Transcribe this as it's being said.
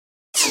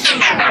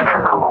T-minus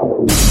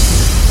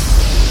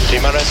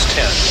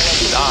 10,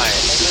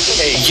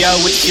 9, 8. Yo,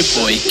 it's your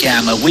boy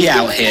Gamma. We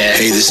out here.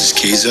 Hey, this is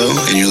Keizo,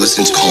 and you're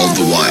listening to Call of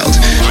the Wild.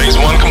 Phase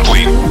 1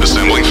 complete.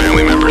 Assembling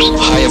family members.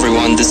 Hi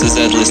everyone, this is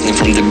Ed listening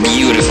from the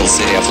beautiful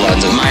city of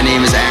London. My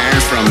name is Aaron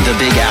from the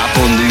Big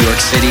Apple, New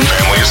York City.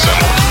 Family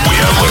assembled. We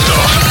have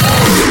liftoff.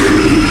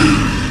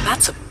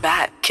 That's a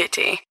bad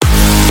kitty.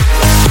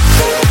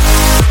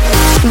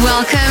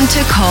 Welcome to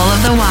Call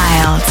of the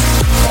Wild.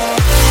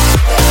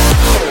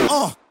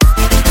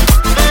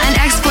 An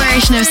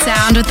exploration of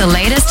sound with the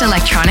latest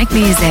electronic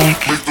music.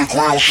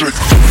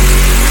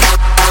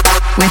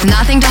 With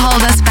nothing to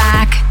hold us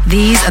back,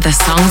 these are the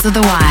songs of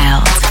the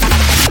wild.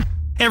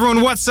 Hey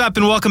everyone, what's up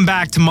and welcome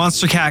back to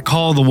Monster Cat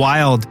Call of the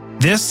Wild.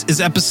 This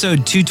is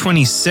episode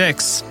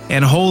 226,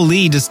 and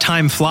holy, does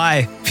time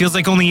fly. Feels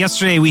like only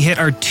yesterday we hit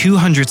our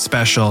 200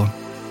 special.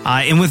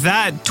 And with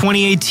that,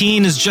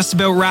 2018 is just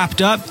about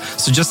wrapped up,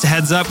 so just a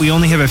heads up, we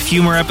only have a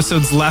few more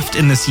episodes left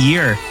in this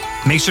year.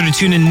 Make sure to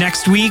tune in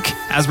next week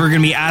as we're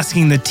going to be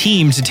asking the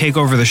team to take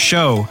over the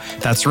show.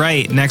 That's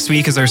right, next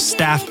week is our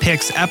staff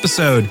picks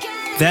episode.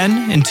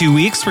 Then, in 2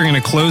 weeks, we're going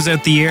to close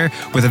out the year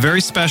with a very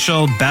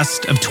special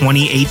Best of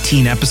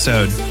 2018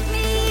 episode.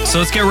 So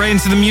let's get right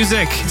into the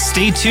music.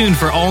 Stay tuned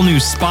for all new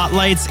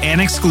spotlights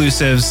and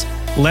exclusives.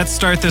 Let's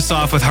start this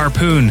off with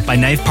Harpoon by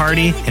Knife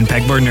Party and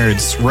Pegboard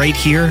Nerds right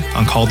here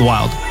on Call of the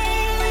Wild.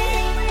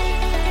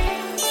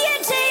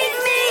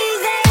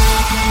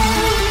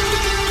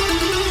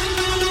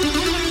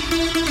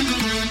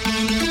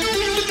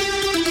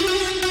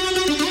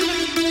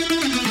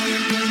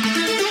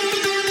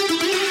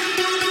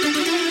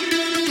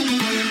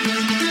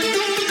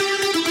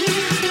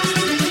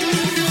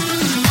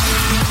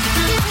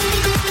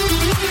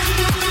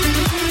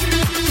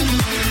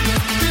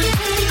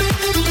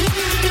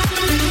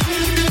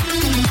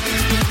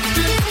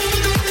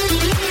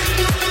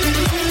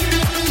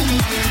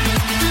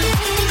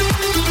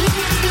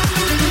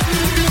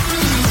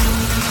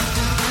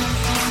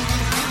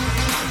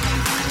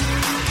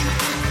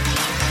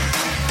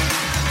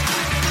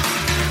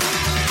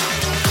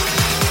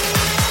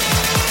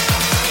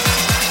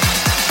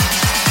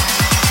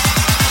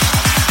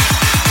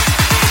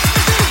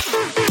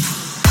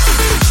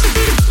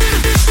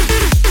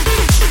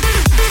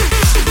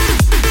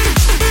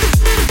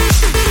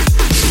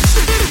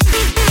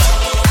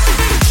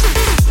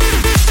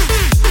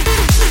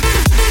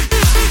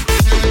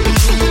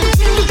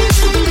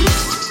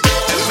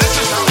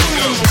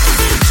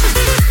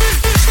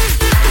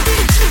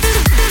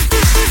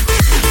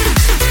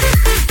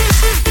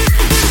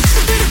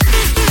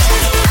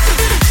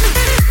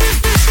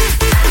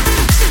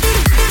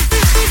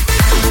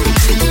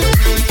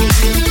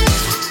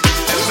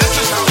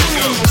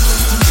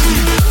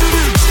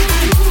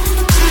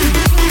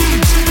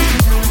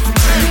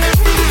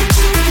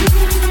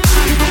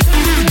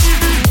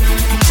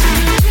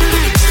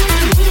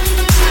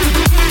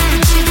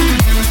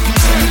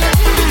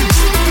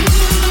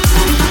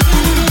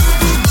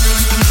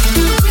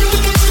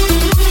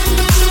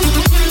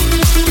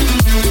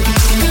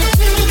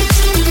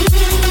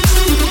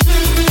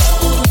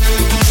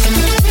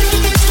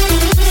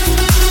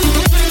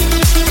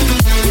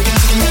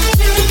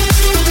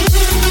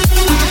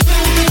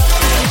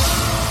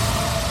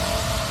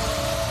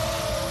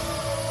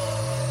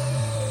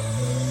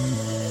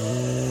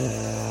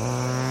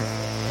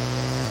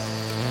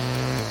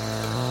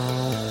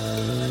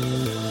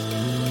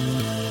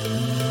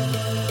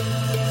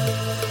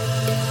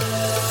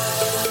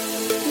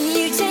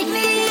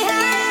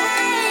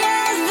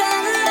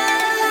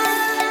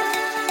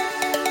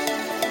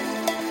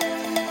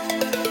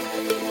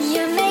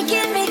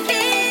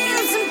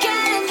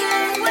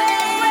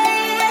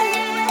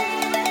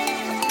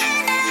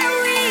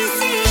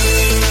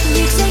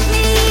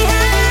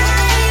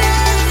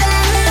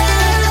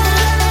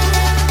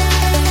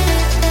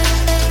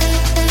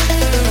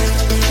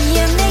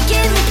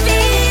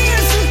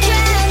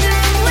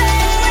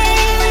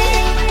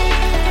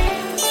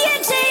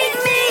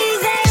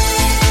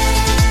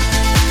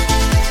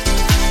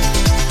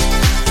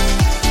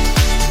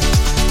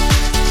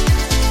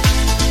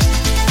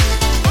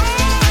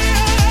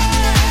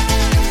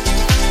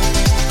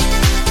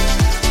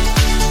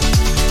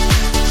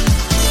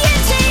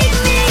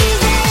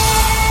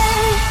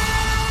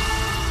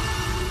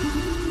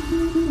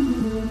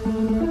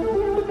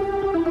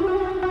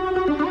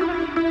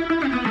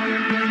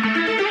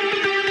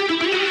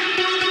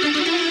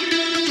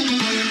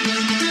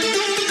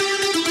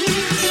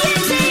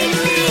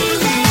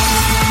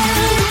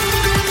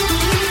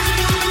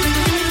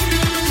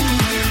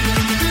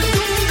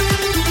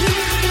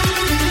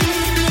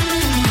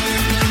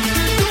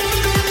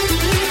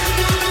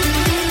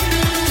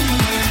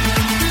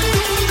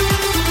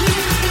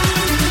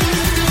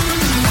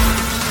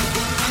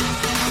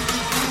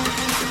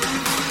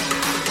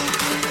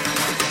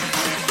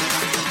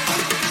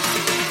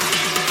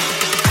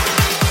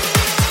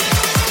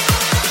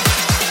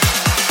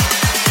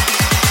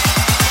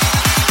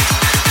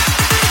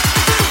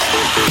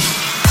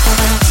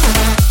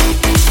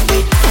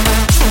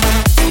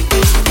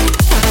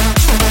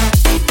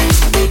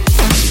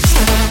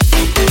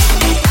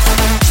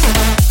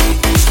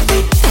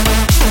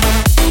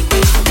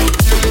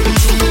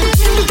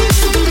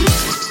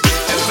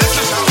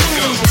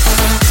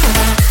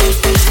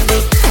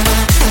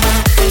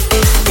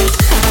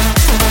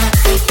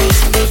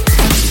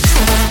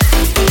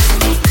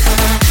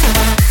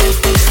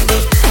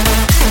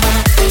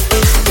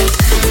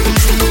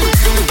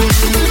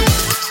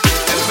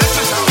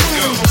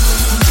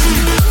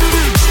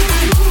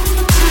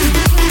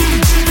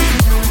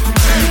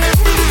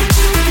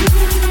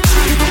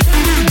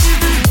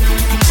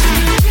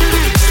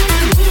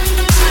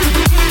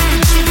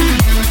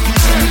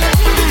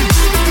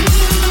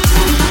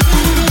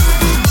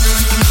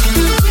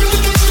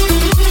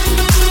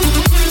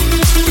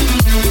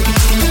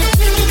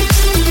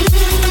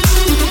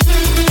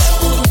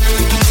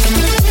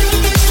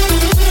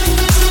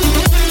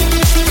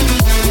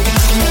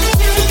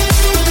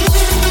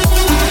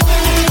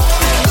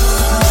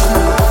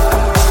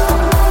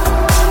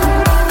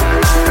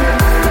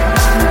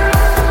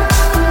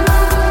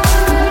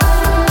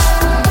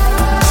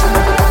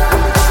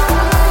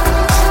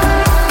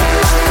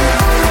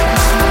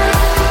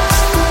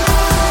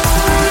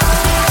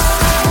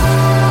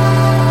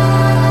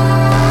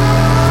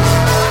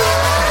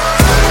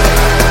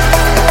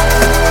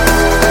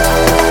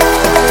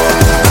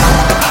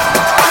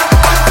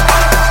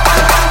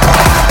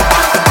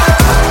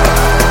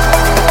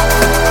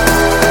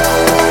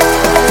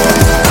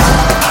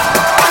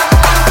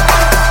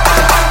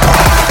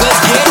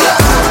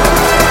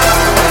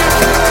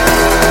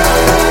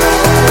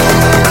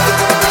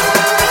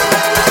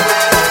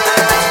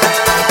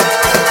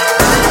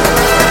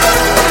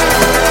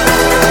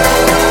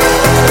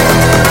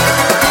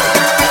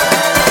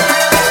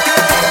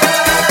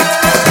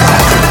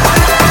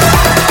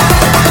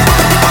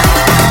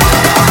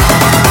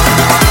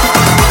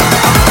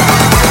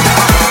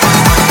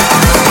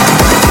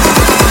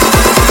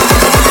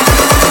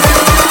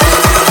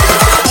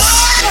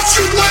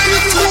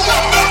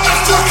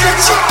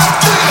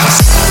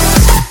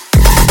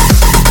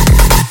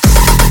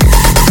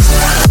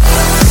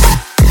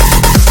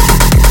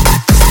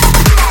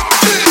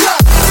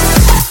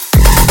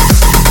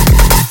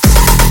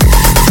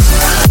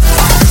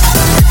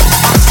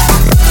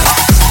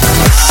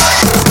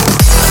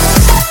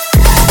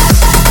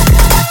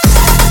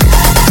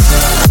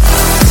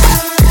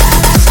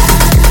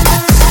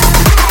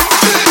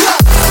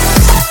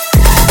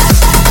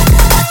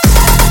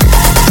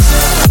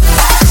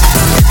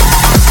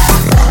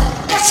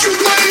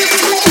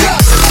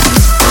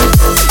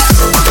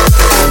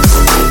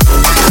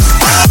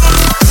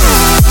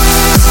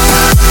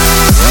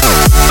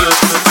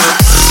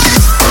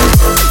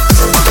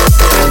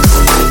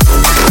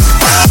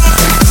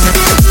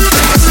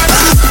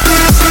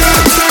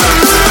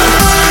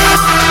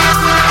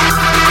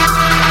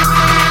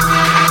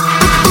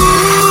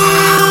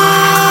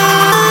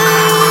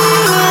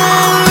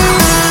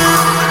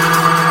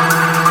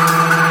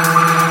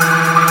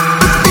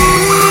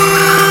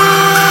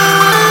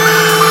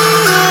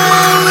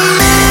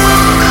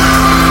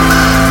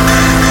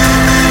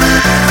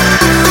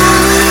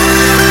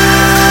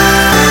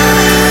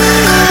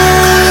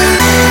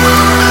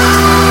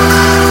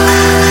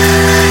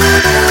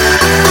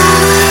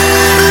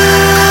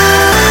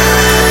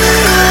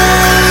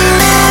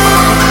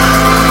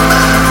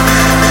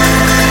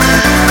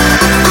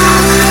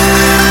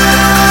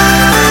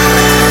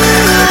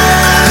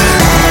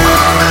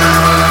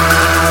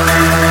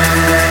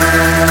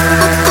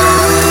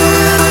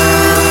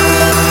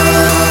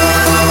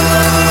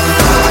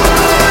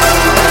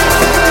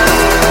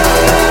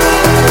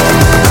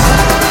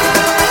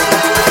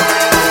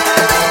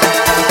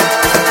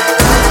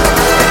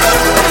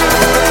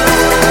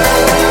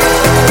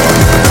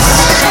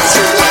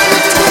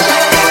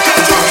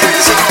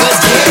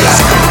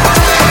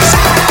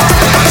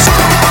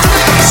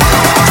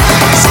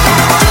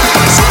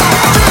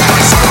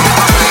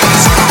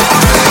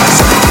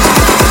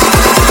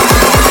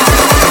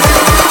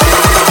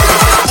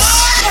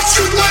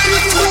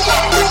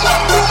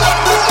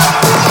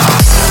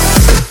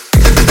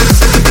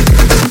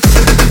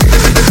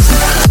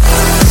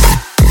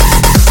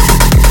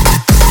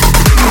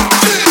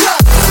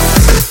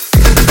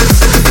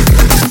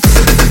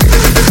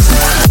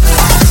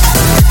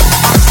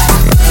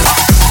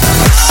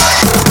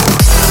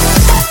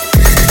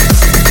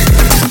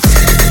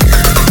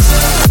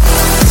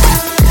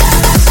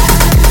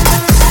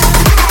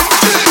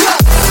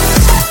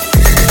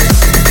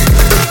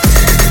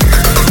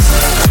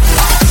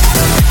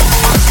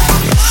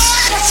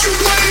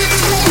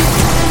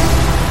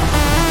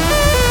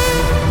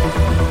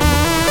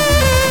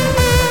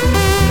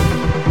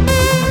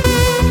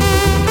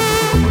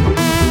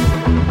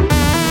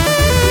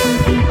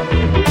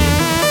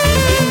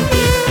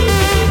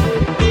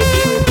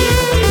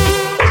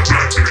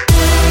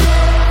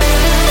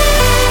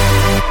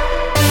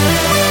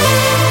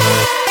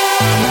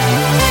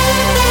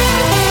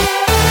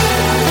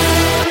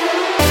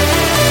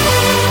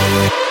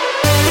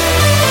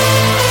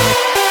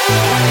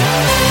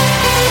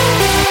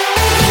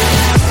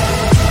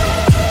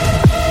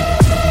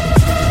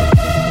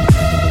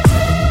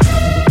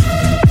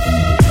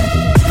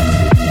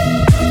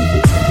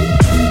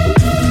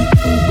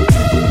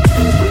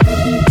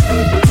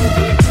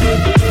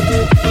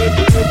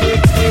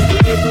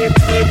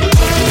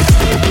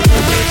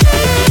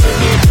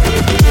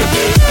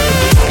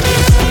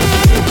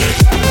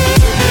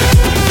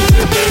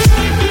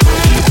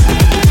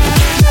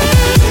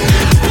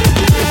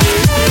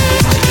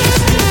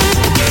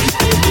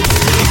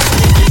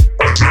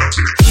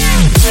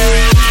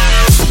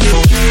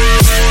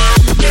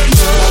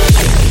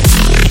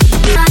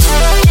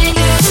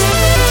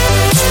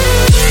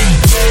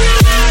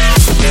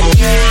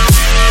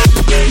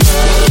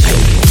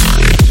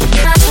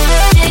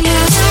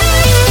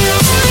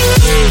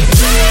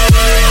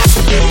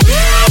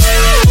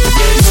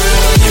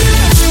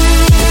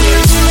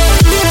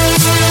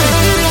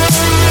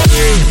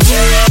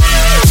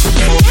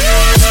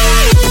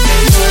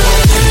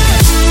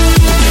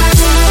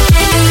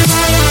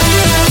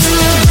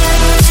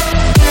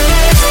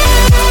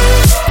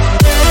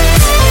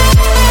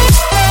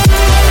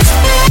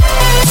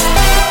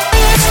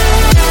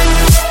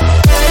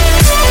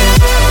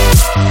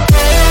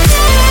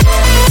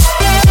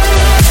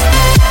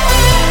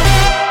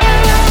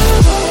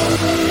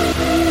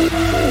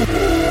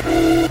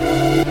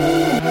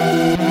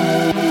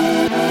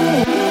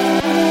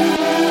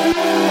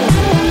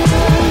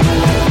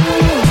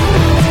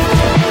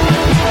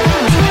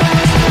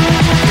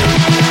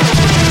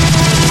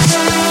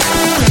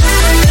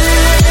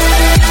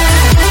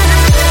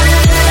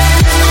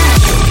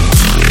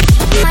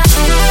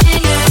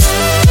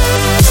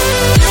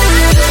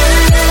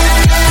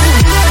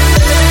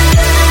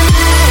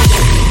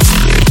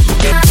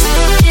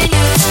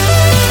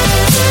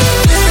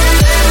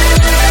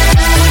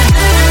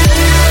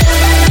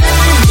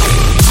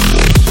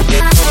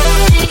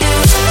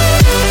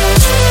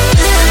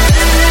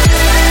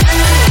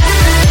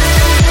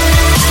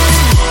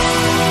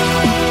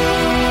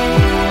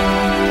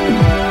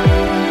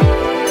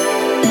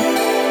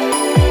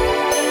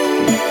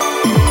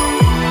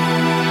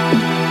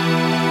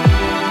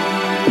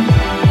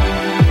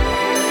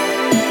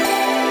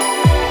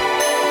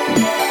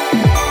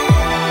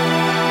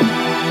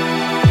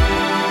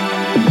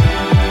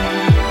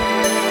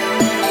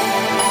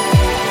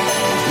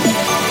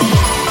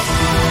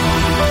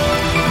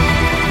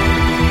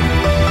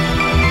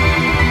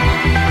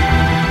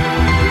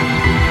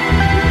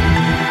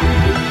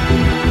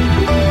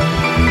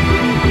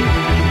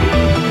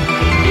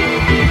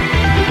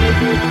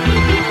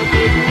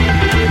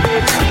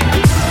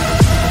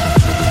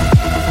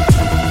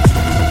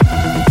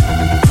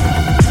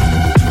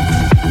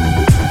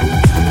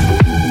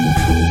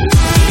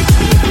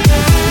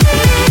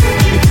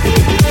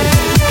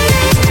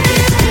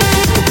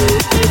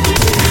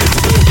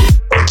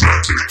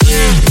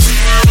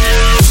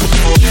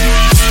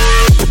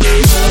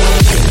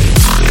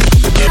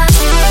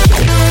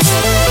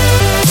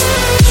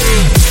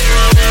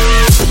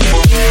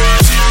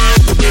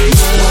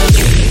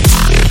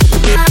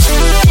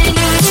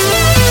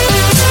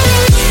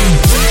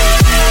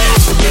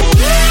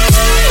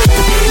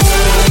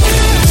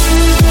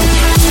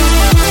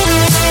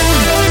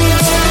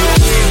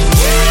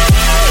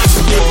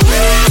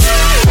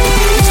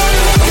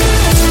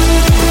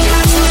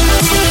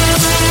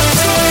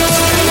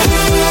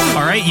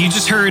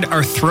 heard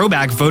our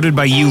throwback voted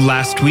by you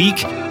last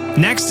week.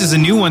 Next is a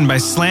new one by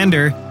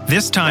Slander,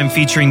 this time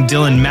featuring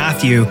Dylan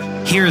Matthew.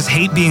 Here's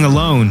Hate Being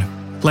Alone.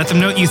 Let them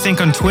know what you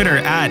think on Twitter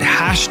at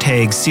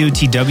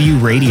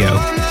 #COTW Radio.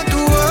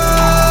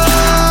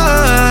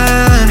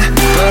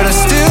 But I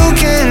still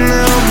can't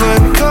help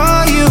but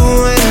call you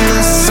when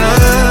the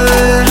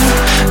sun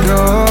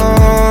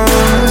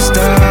goes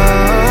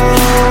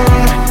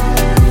down.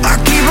 I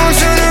keep on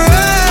trying to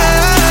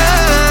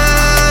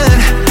run,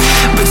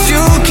 but you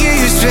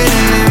keep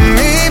spinning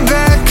me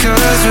back,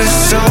 'cause we're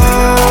so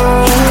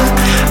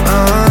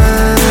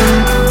undone.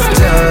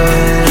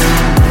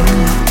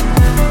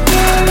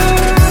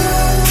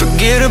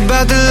 Forget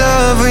about the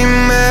love we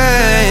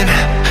made,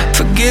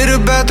 forget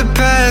about the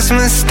past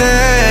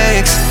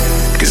mistakes,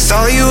 'cause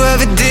all you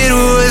ever did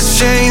was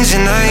change.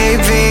 And I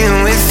hate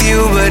being with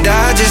you, but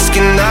I just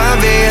cannot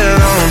be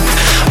alone.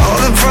 All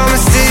the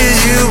promises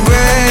you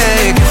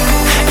break,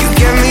 you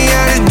get me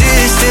at a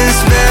distance,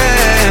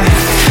 babe.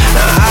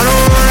 Now I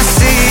don't wanna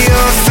see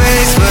your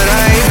face, but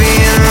I hate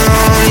being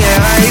alone.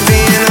 Yeah, I hate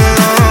being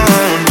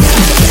alone.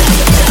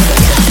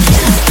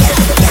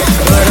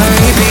 But I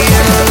hate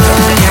being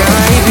alone. Yeah, I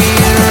hate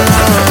being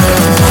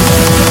alone.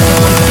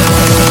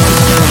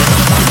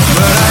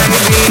 But I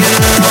hate being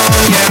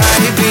alone. Yeah, I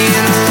hate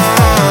being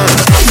alone.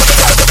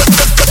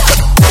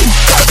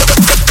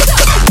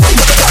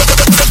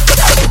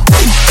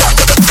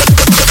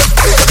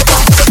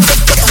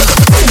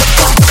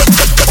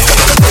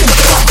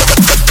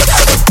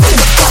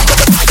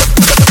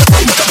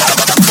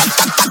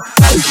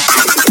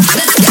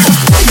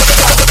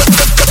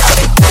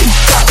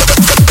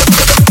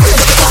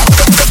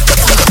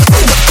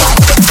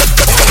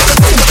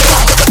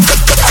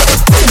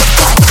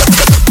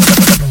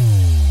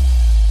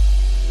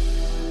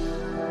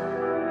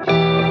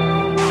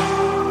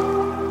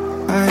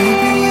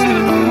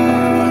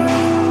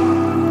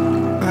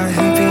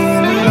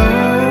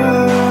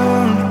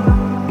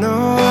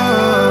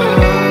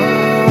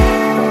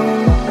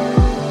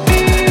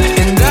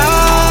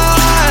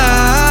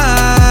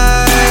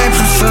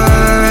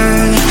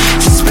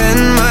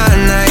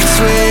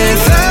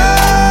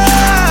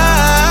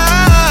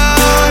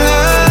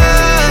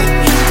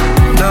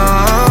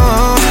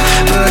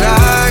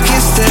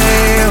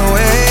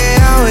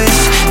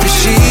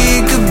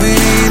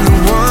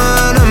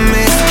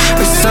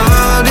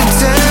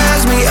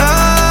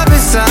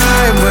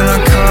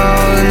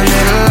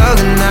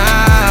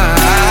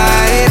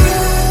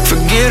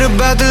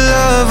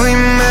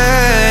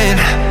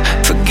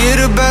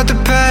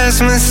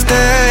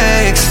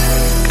 Mistakes,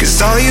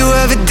 'cause all you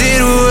ever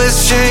did was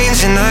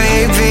change. And I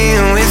hate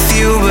being with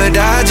you, but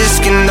I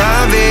just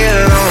cannot be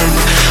alone.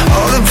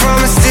 All the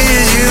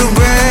promises you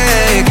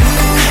break,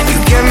 you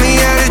get me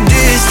at a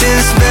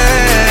distance,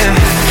 babe.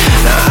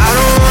 Now I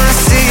don't wanna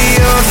see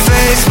your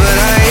face, but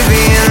I hate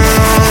being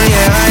alone.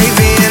 Yeah, I hate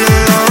being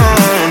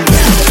alone.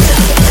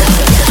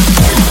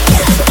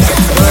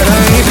 But I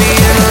hate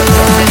being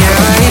alone.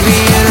 Yeah, I hate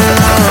being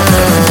alone.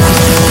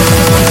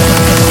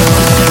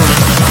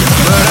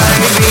 But I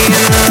hate being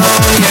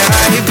alone, yeah, I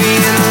hate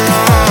being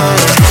alone.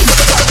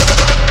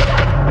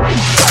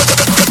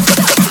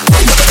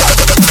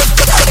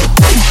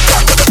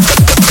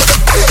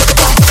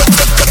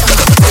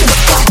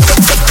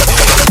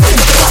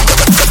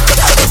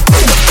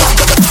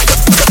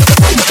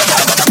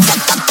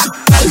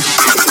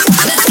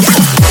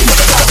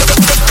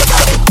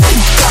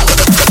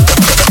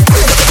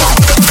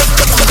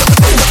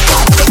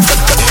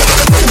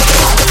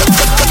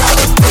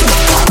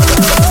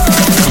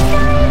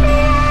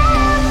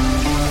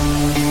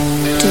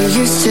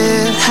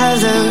 Have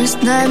those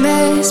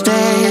nightmares,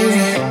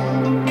 baby,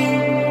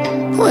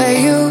 where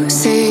you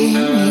see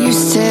me, you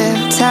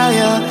still tell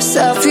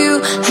yourself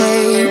you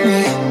hate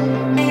me.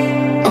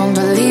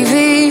 Unbelieve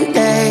it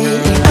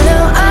lately. I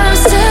know I'm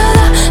still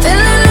the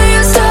villain of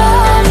your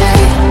story.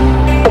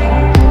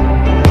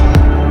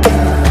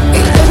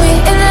 You look me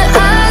in the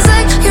eyes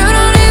like you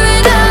don't even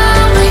know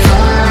me.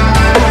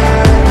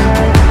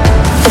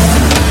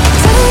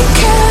 Did it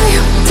kill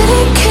you? Did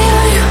it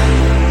kill you?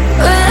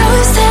 When I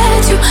was there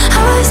too, I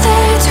was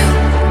there too.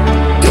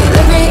 You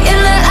look me in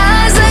the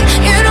eyes like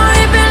you don't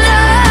even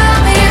know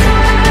me.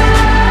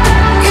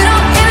 You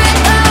don't even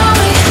know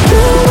me.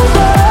 Ooh,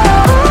 oh.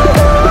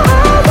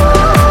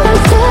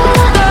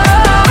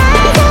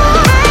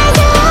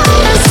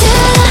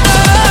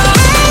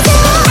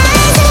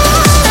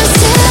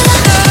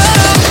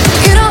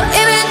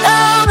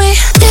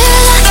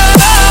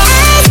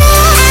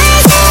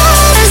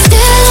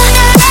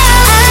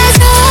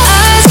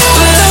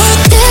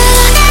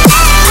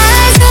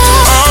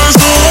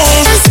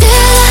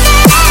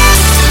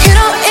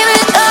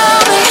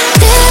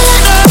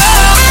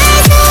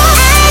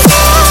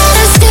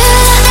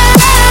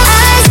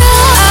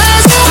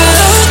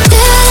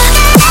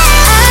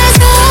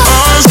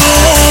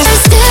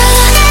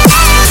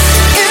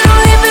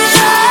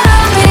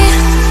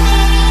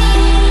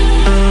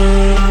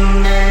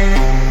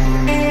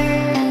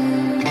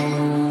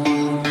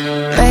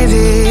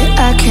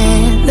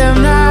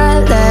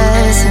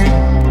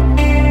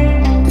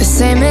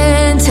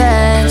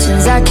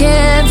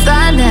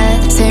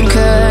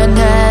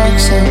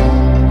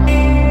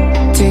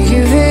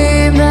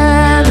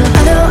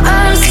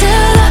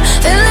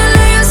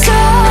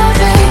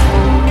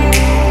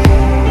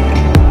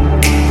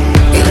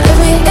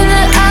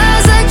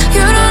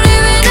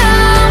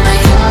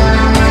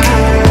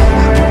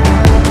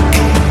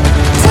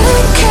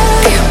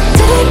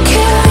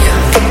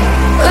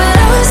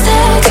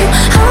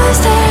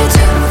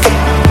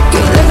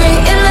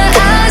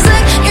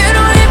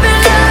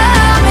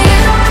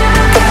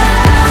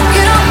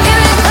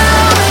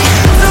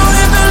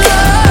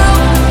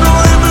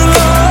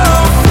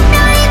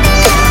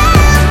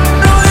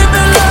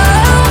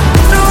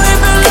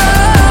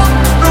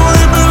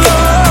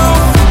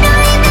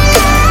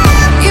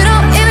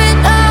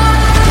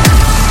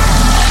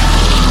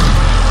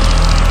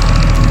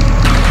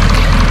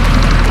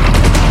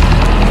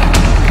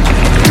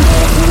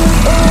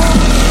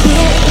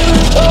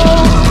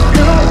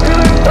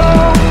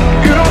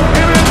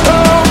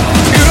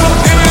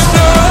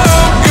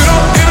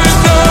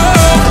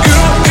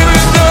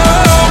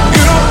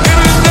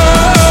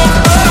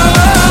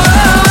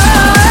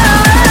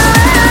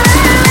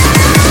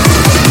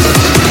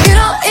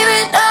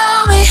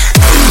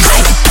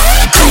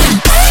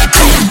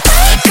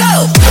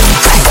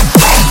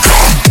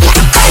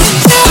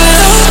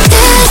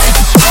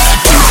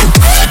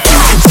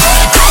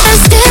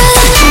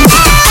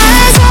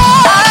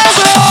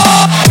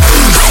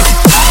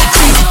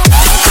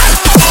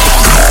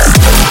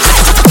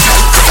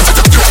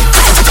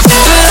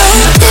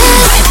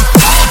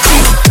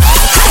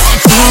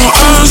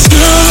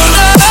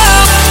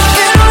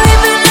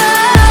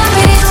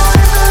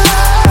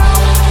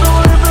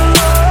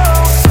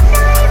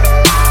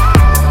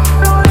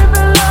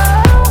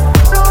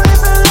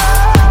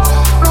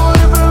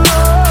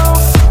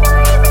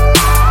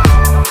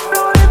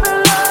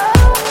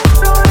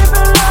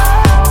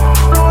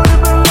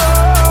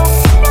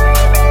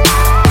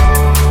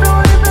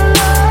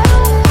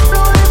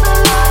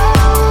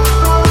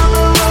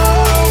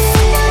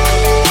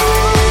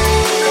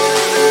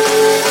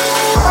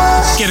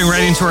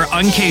 into our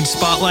Uncaged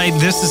Spotlight.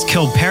 This is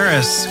Kill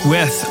Paris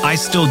with I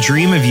Still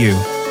Dream of You.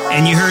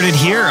 And you heard it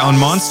here on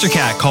Monster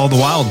Cat, Call the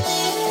Wild.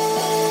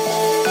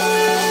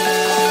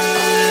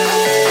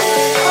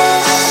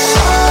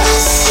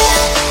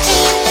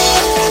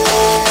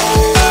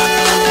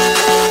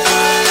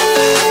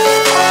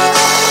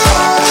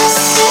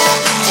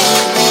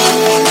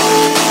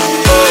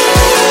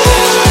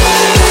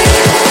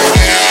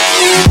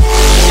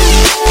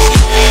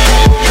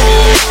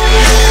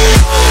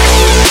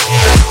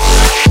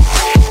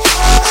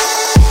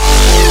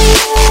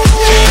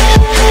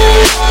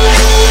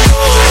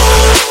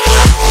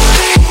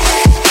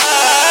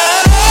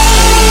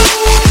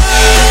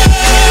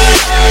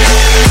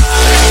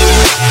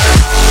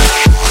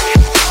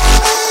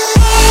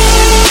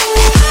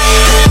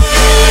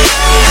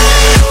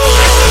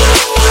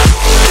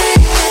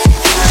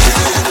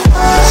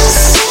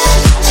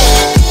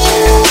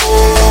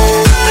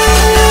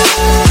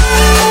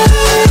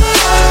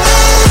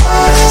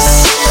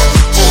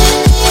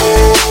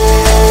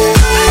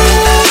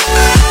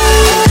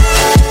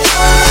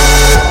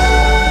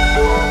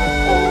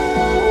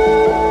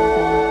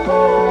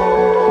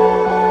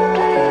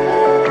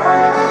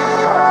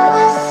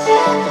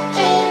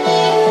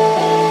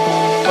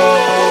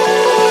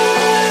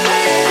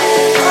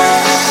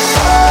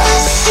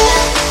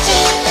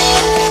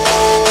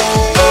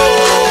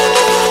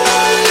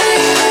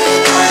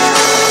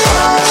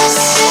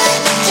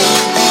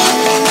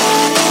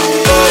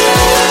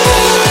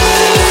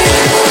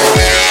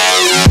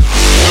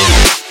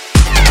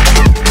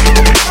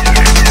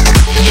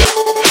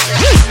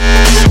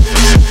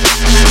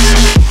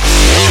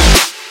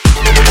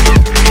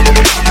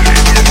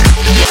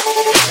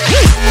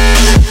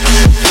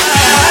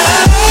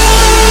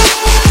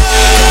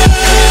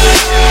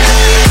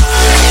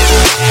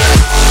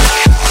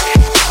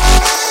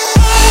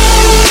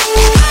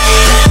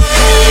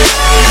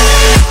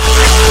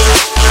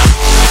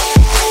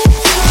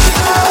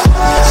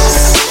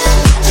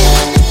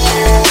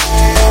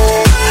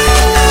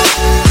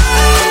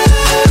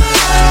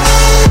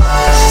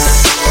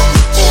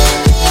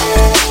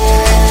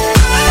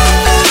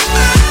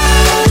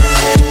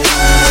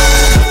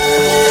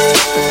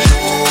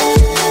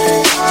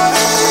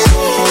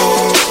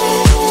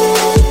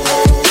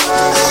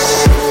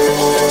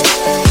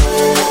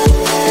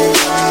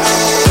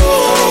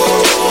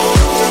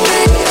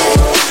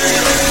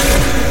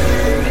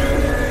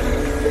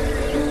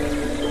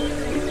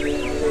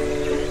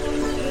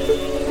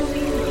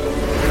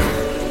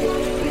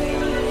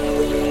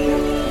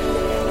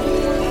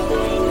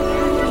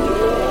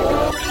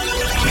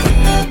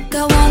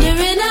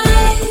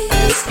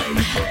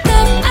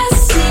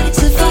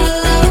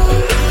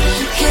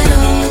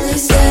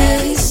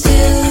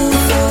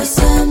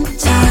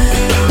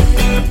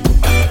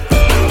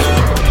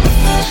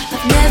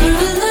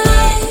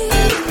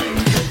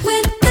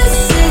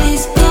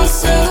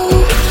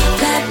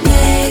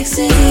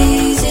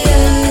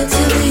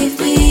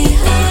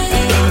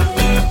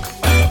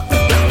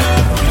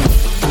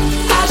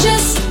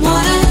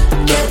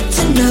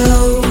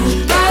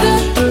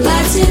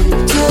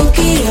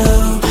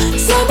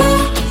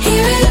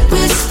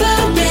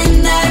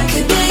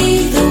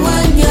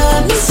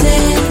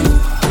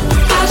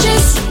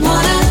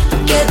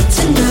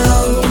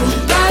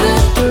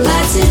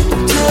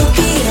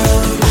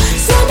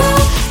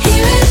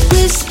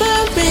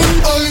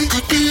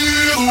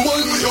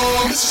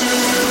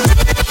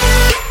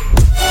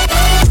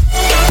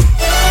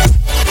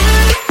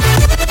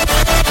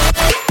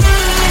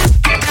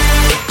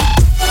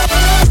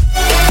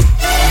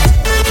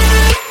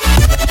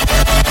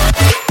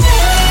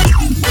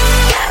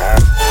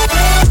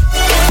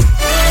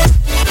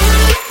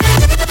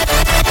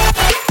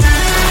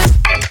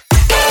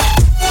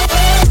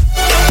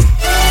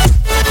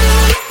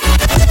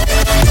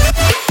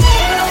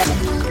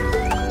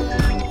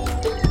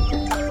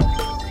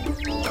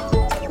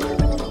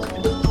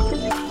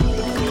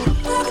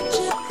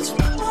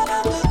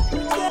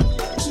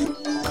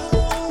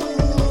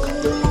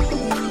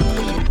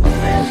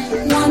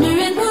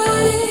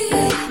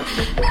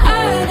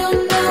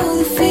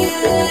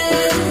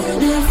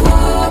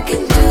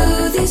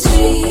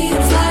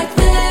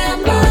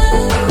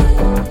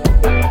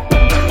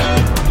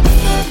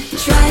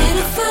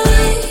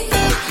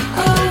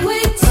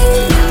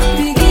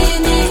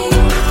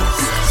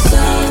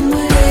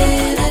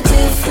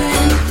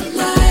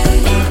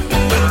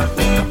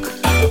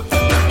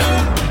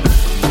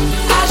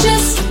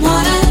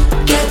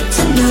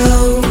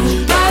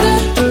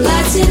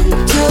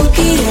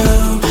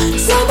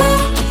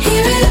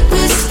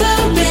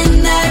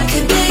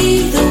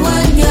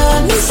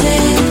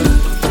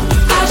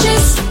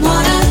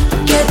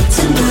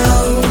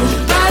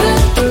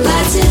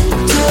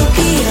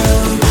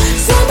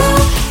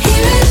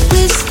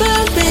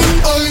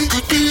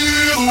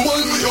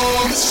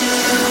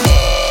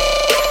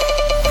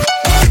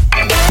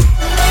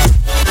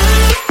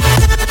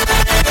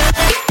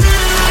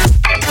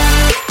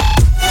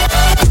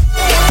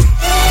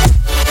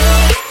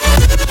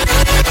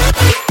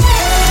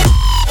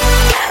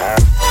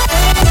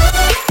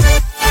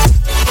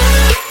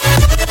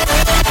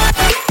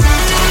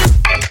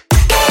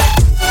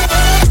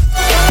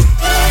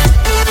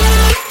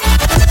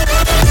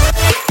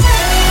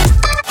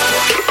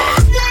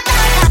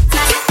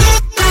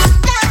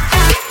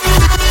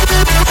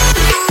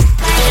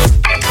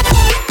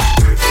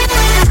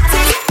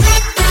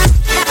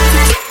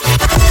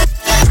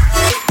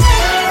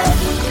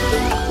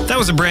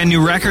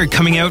 record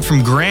coming out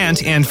from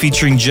Grant and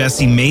featuring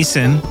Jesse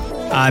Mason.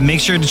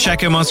 Make sure to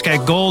check out Monster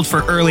Cat Gold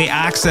for early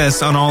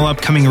access on all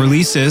upcoming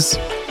releases.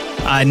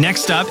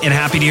 Next up, and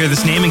happy to hear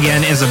this name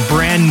again, is a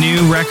brand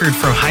new record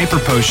from Hyper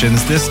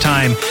Potions, this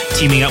time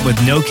teaming up with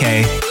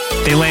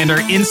Noke. They land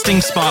our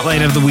Instinct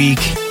Spotlight of the week.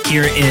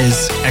 Here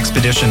is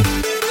Expedition.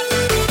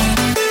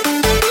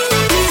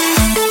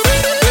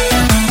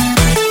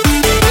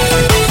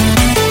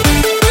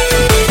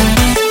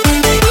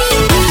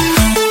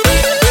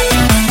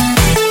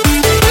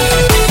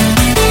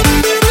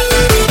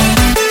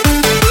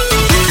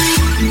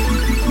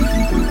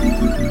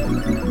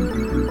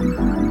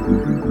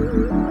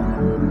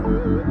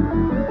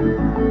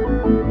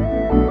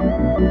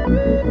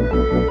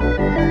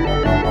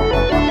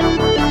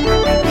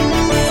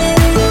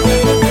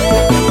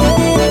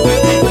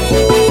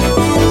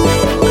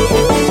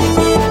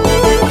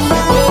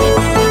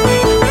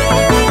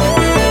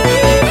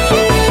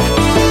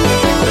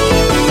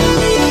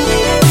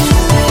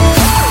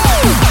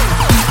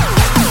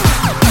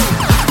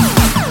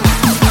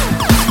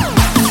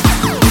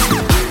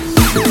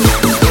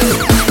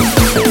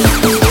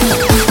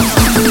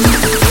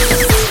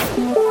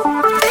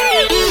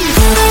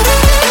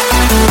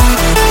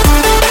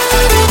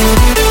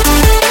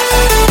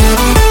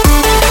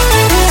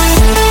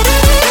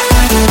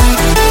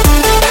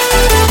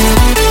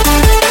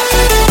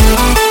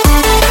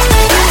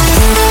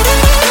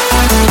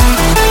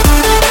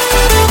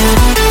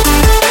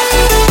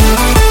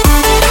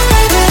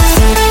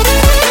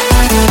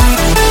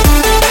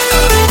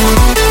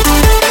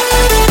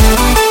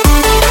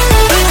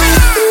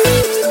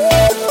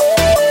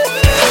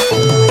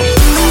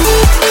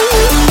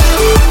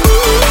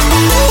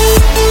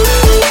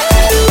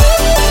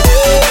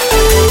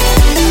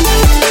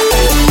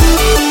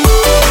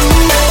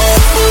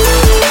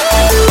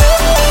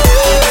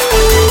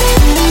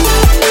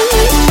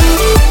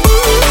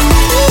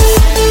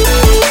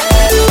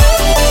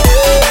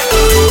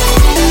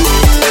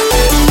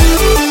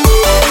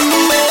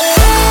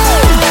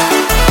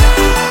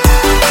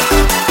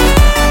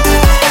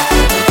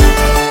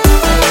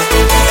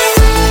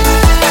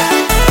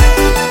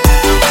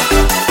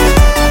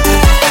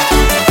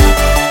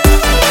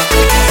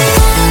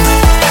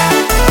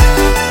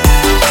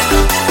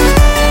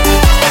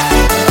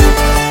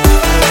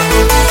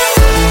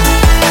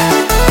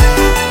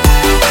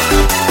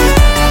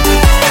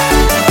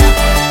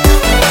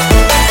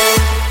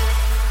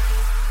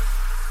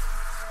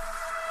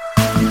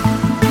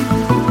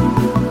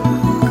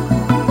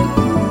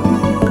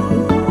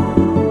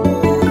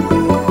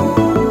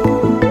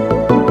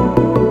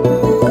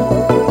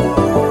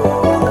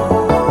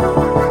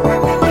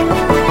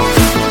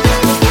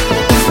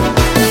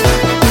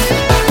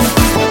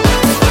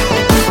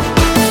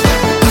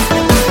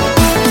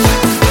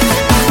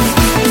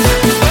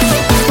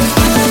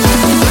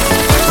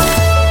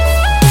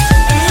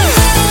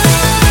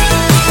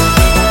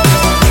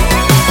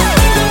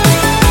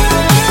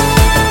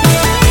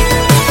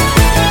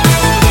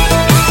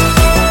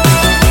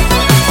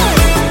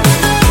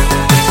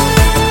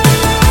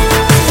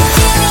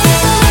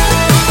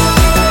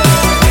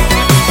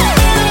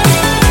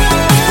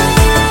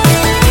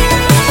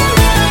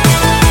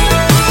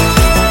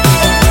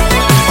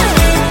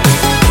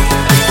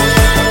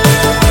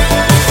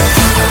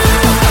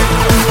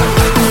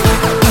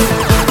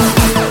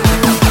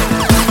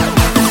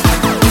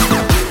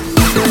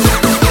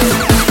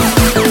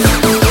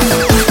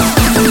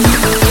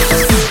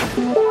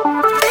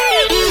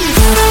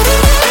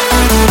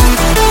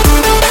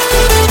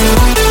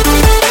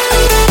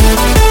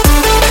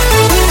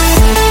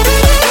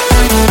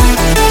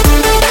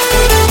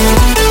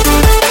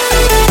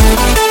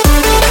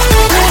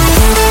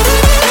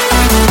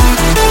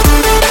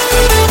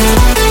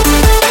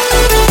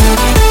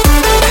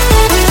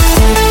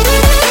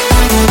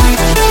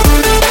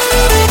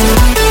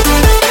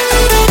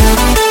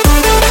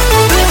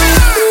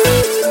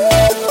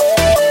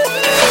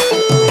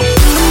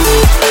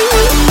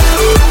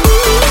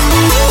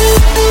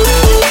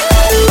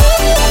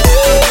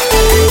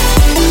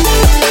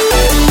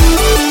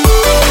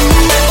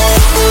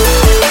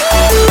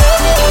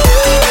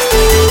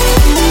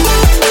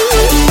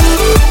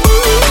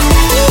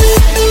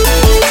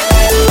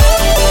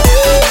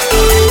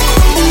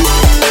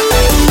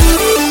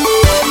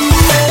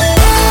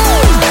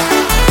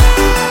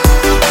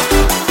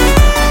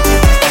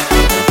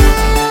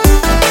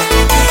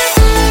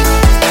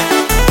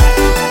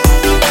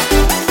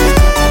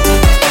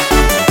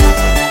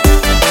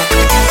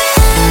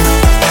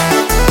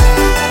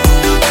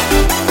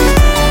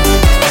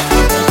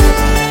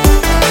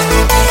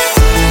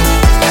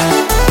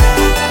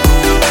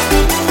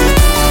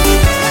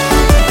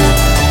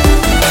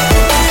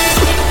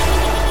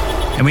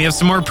 And we have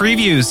some more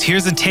previews.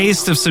 Here's a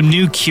taste of some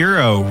new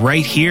Kuro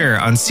right here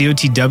on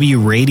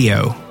COTW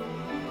Radio.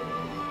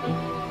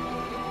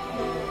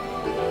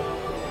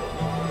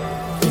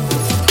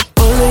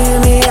 Only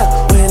hit me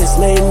up when it's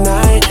late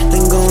night,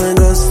 then going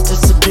ghost,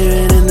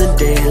 disappearing in the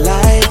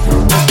daylight.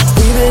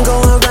 We've been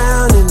going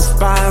round in a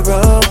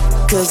spiral,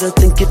 'cause I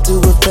think you're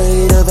too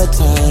afraid of a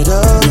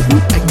title.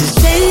 Acting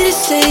shady,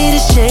 shady,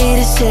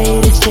 shady,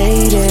 shady,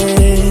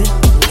 shady,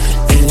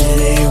 and it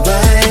ain't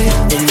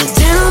right. And you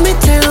tell me,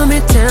 tell me,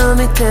 tell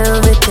me,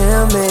 tell me,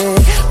 tell me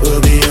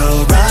we'll be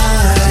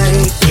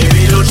alright.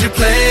 Baby, don't you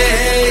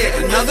play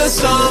another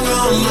song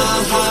on my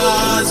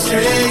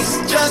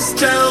heartstrings. Just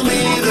tell me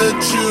the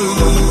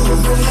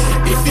truth.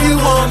 If you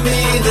want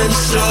me, then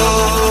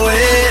show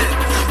it.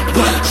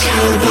 What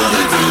you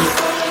wanna do?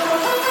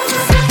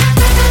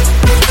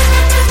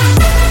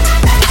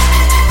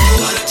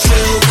 What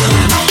you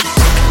wanna do?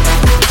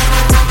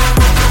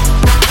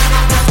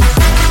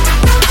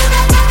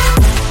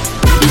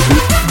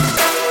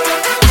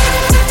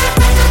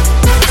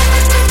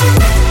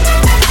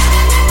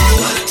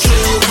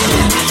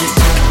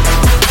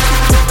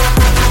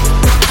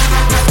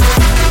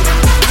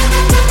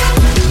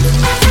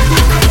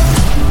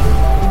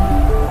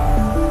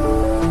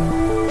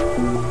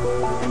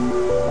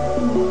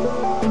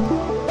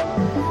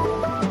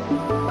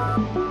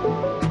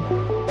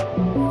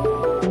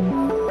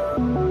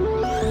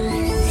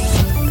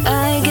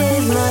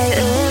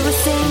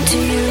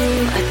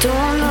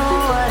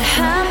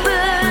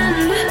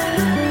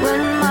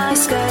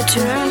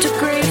 Turned to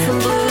gray from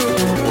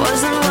blue,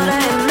 wasn't what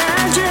I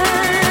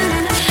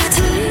imagined.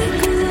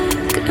 Take a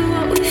look at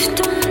what we've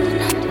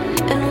done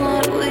and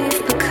what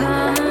we've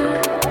become.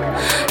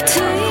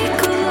 Take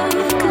a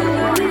look at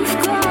where we've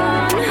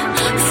gone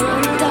from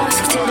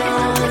dusk to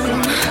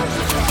dawn.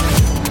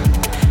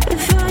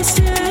 If I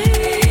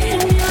stayed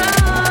in your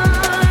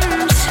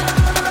arms,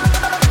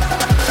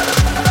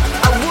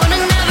 I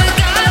would've never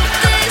got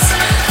this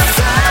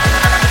far.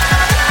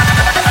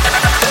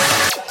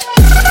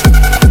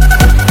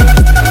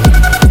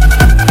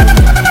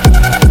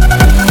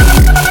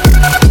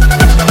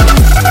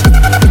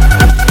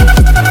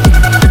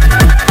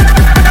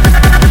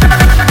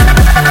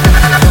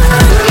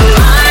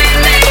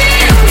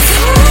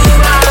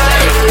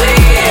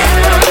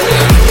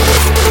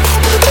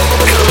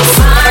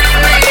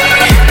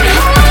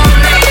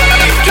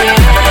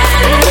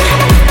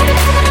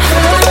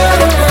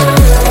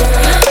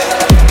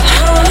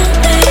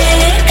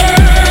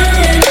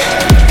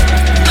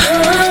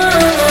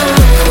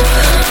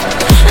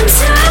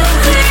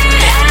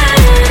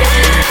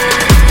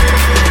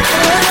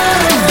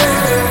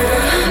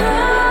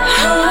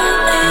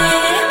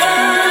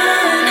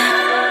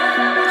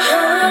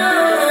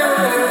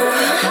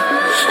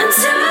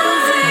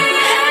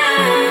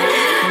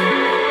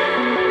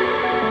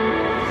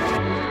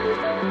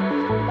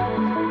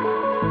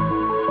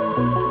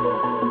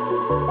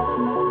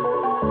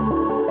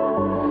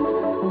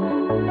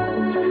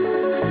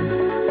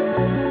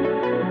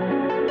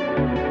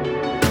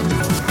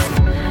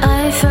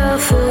 I fell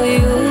for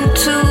you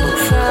too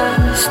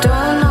fast.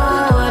 Don't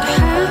know what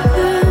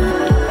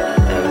happened.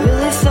 I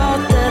really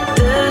thought that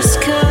this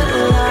could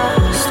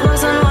last.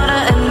 Wasn't what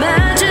I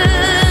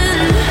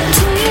imagined.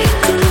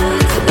 Take a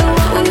look at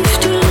what we've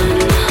done,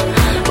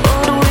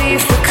 what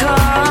we've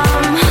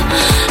become.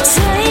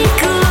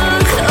 Take a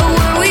look at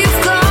where we've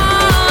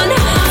gone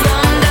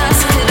from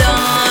dusk to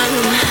dawn.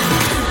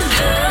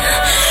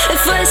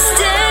 If I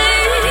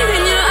stayed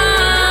in your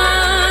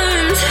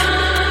arms,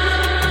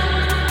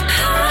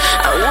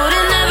 I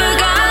would've never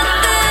got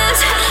this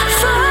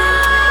far.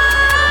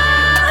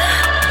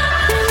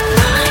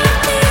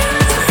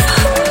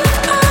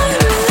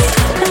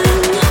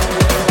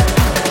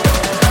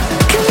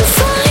 Can you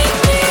find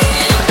me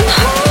and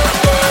hold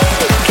me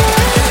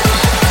again?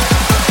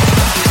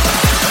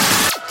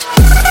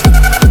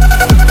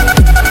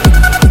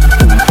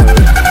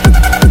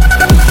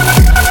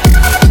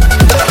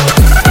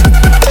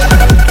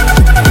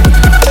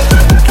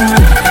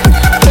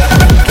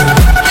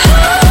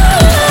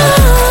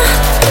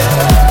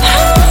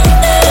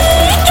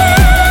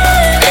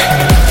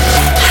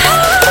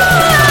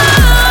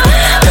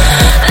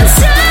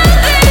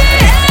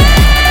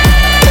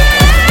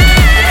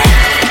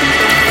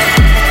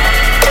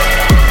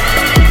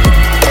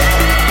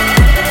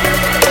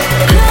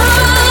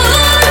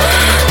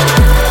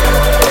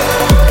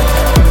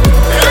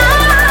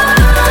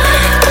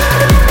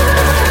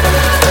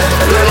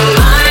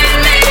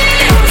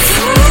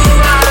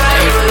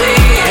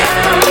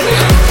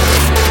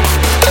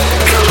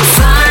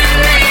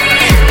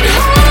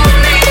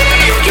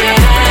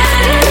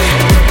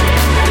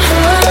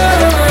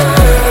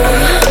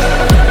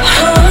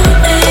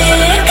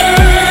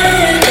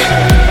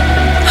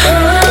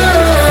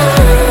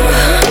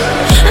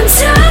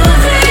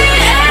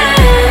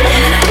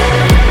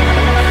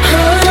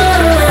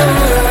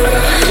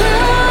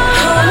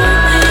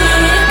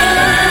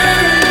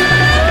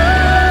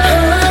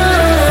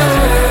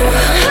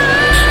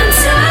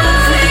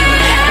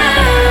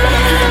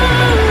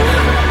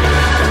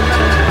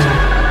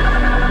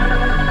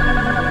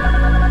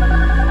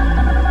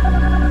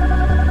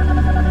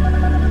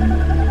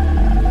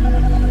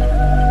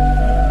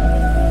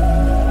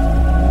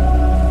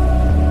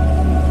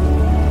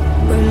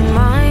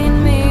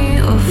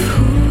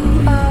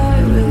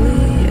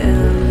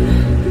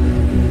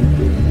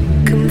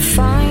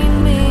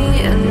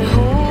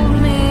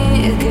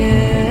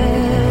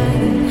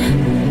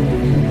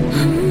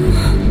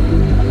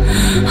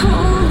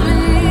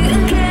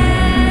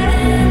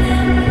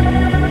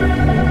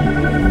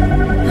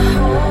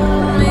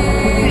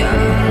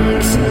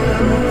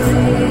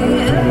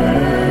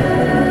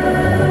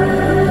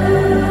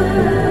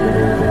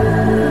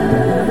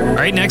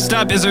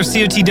 up is our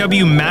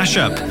COTW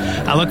mashup.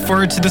 I look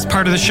forward to this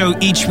part of the show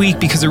each week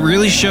because it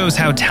really shows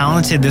how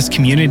talented this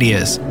community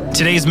is.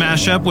 Today's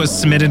mashup was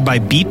submitted by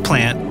Beat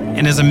Plant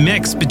and is a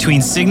mix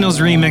between Signal's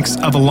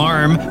remix of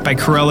Alarm by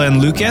Corella and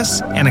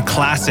Lucas and a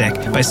classic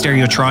by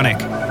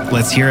Stereotronic.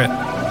 Let's hear it.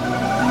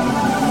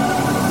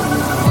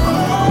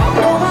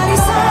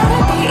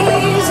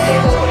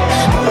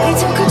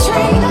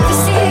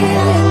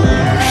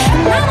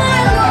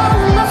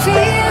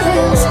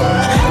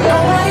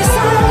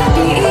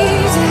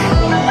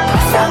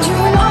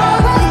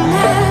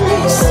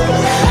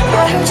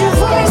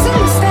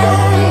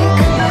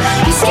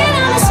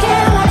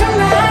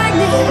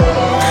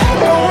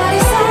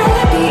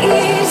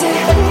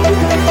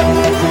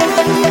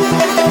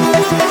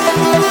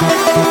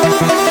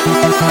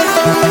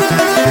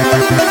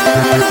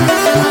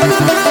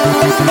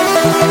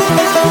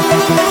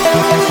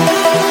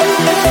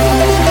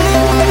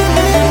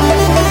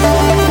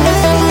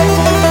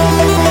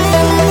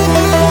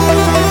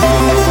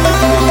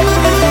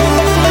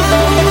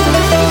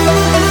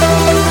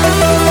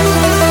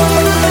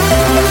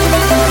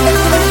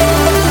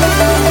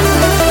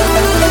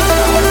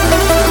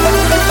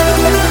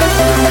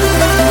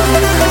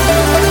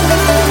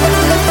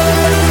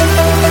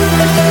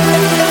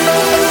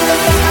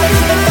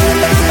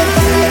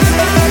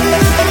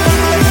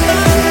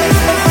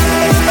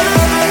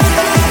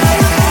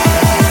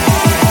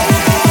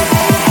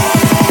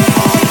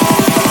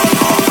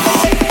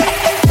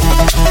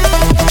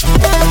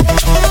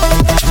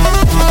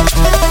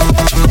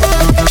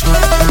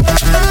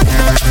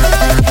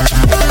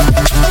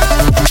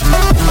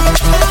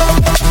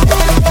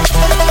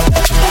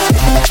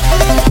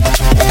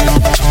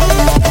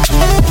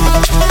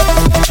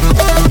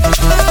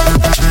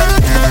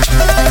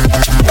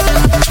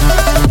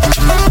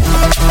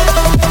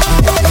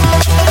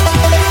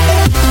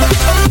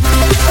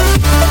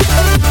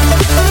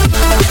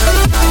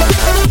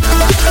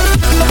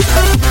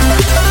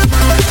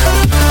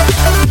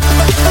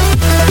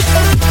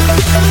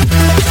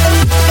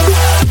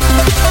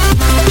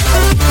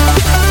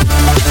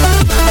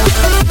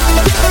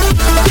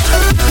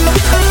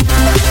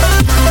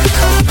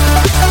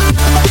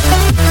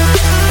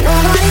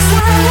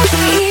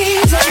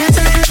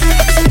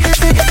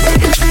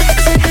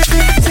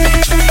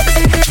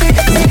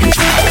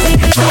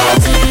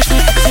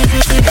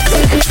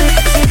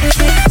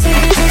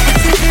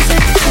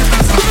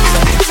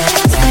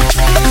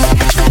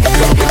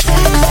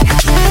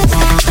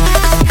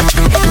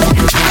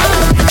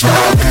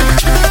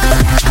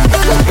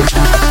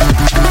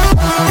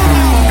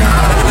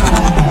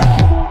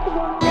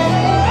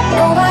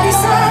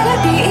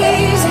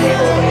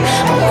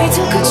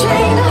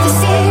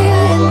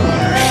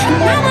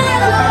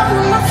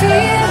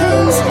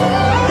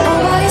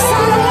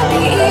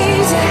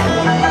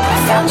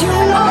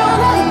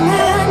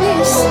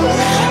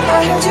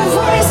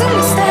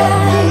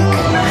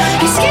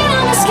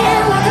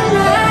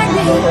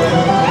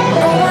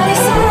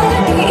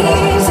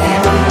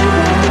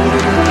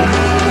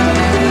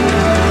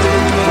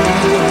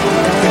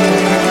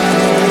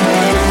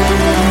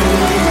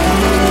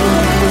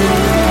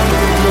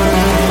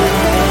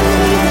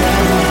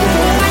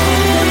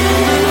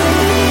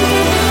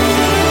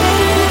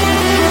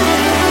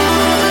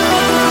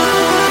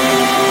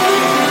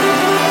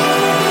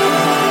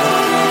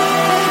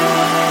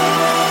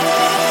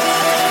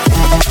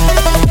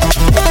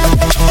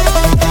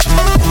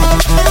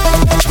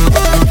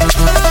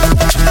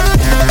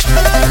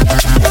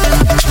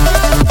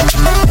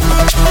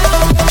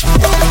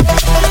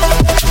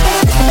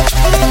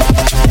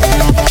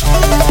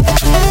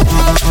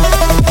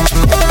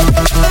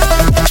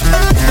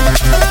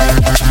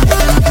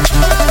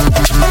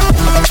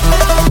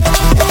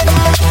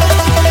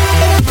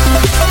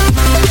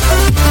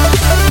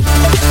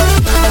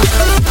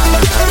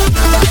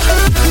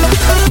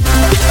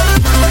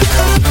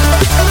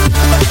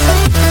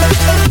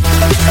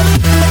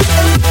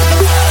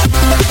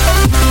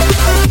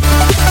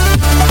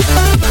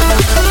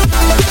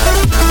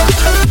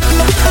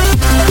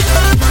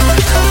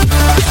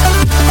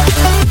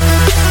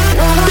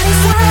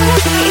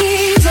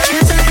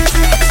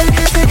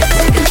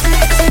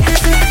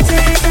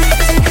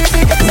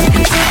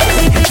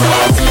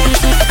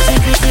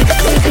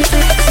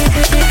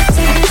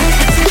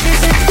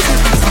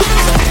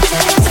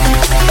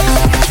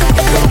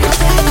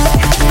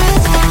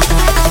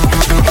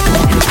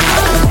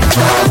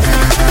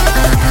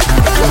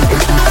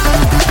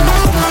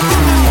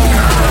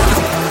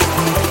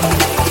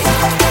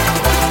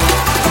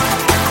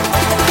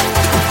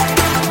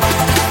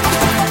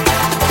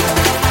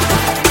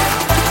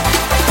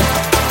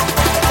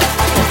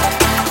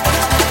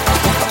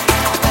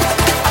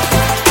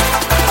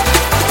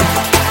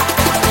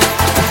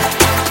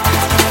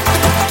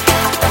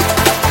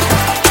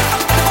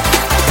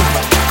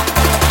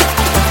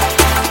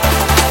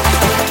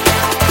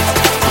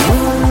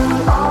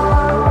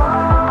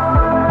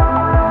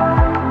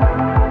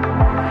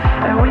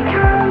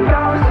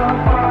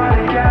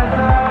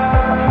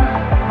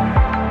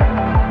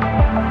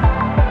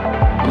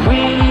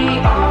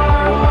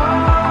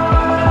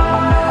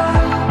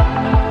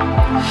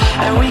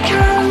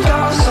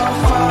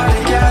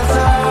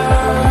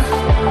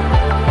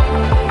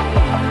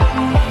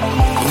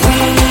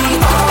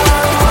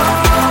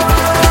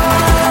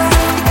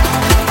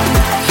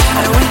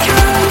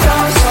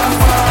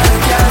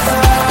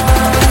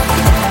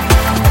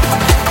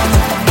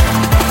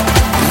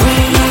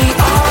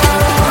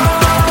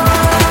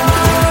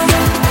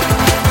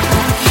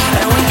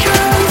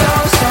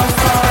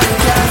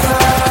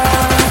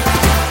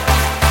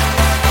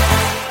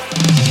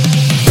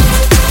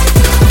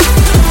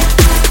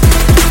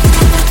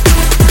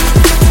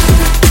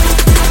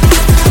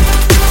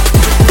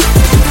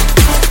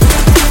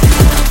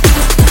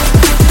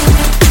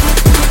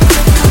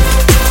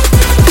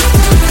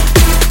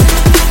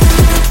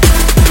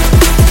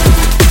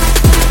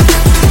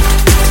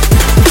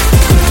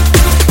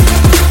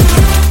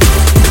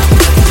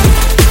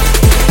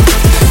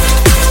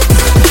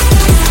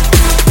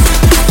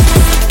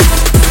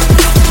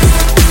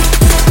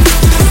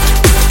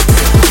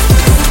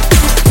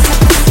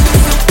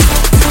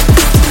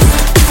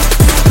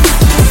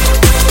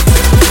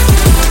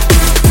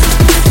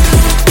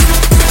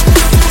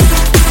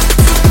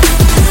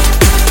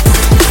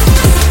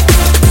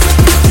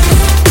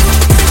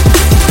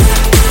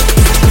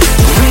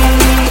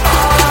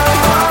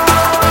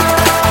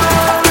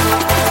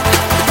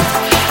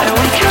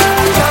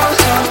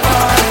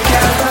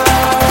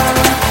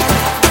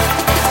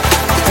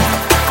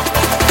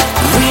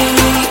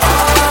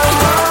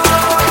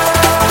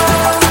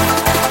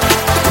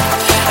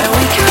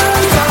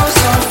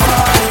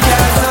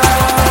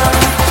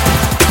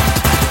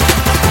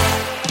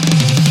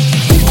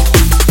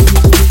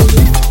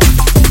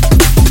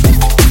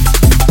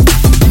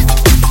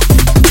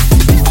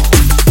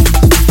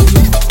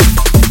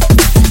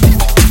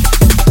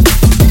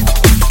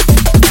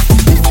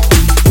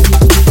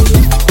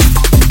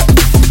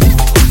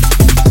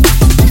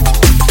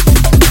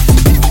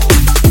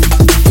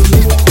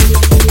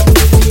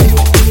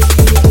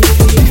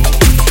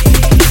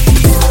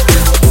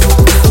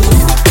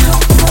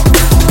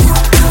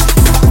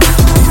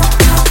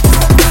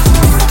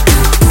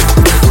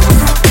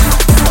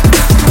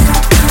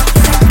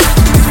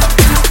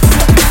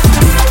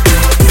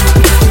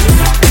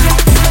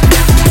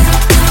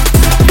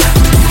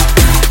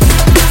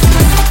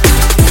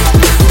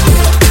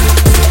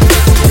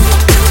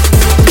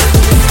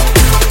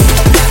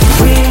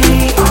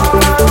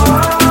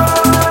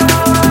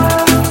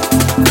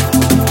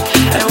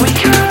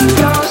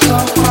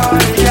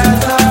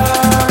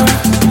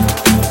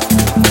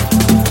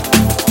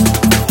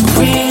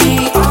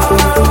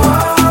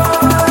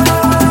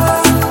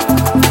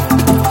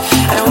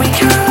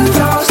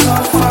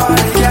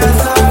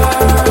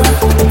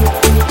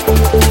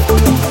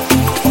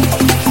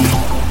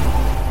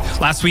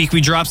 Last week,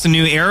 we dropped some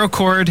new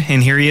Aerocord,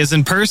 and here he is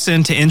in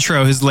person to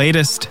intro his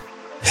latest.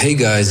 Hey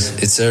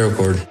guys, it's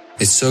Aerocord.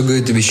 It's so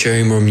good to be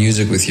sharing more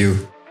music with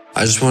you.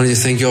 I just wanted to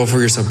thank you all for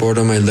your support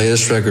on my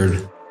latest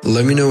record.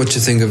 Let me know what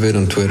you think of it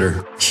on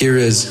Twitter. Here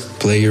is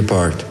Play Your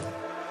Part. Got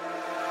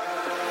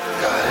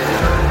it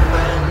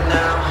open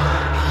now.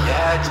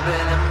 Yeah, it's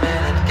been a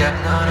minute. Got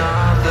none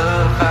of the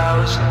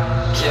vows.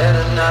 Get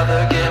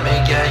another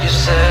gimme. Yeah, you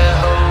said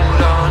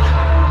hold on.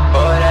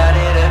 But I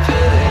didn't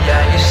feel it.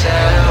 Yeah, you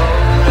said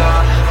hold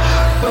on.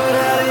 But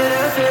I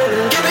didn't feel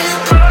it. Give me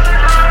your part.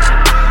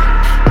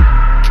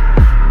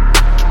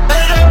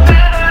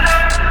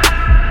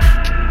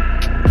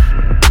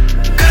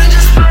 Couldn't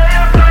just play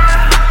your part.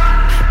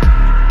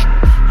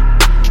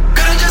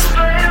 Couldn't just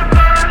play your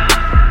part.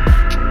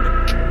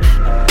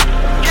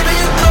 Give me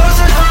your close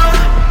and hard.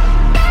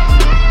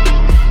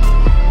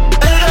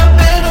 Let it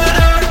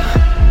up.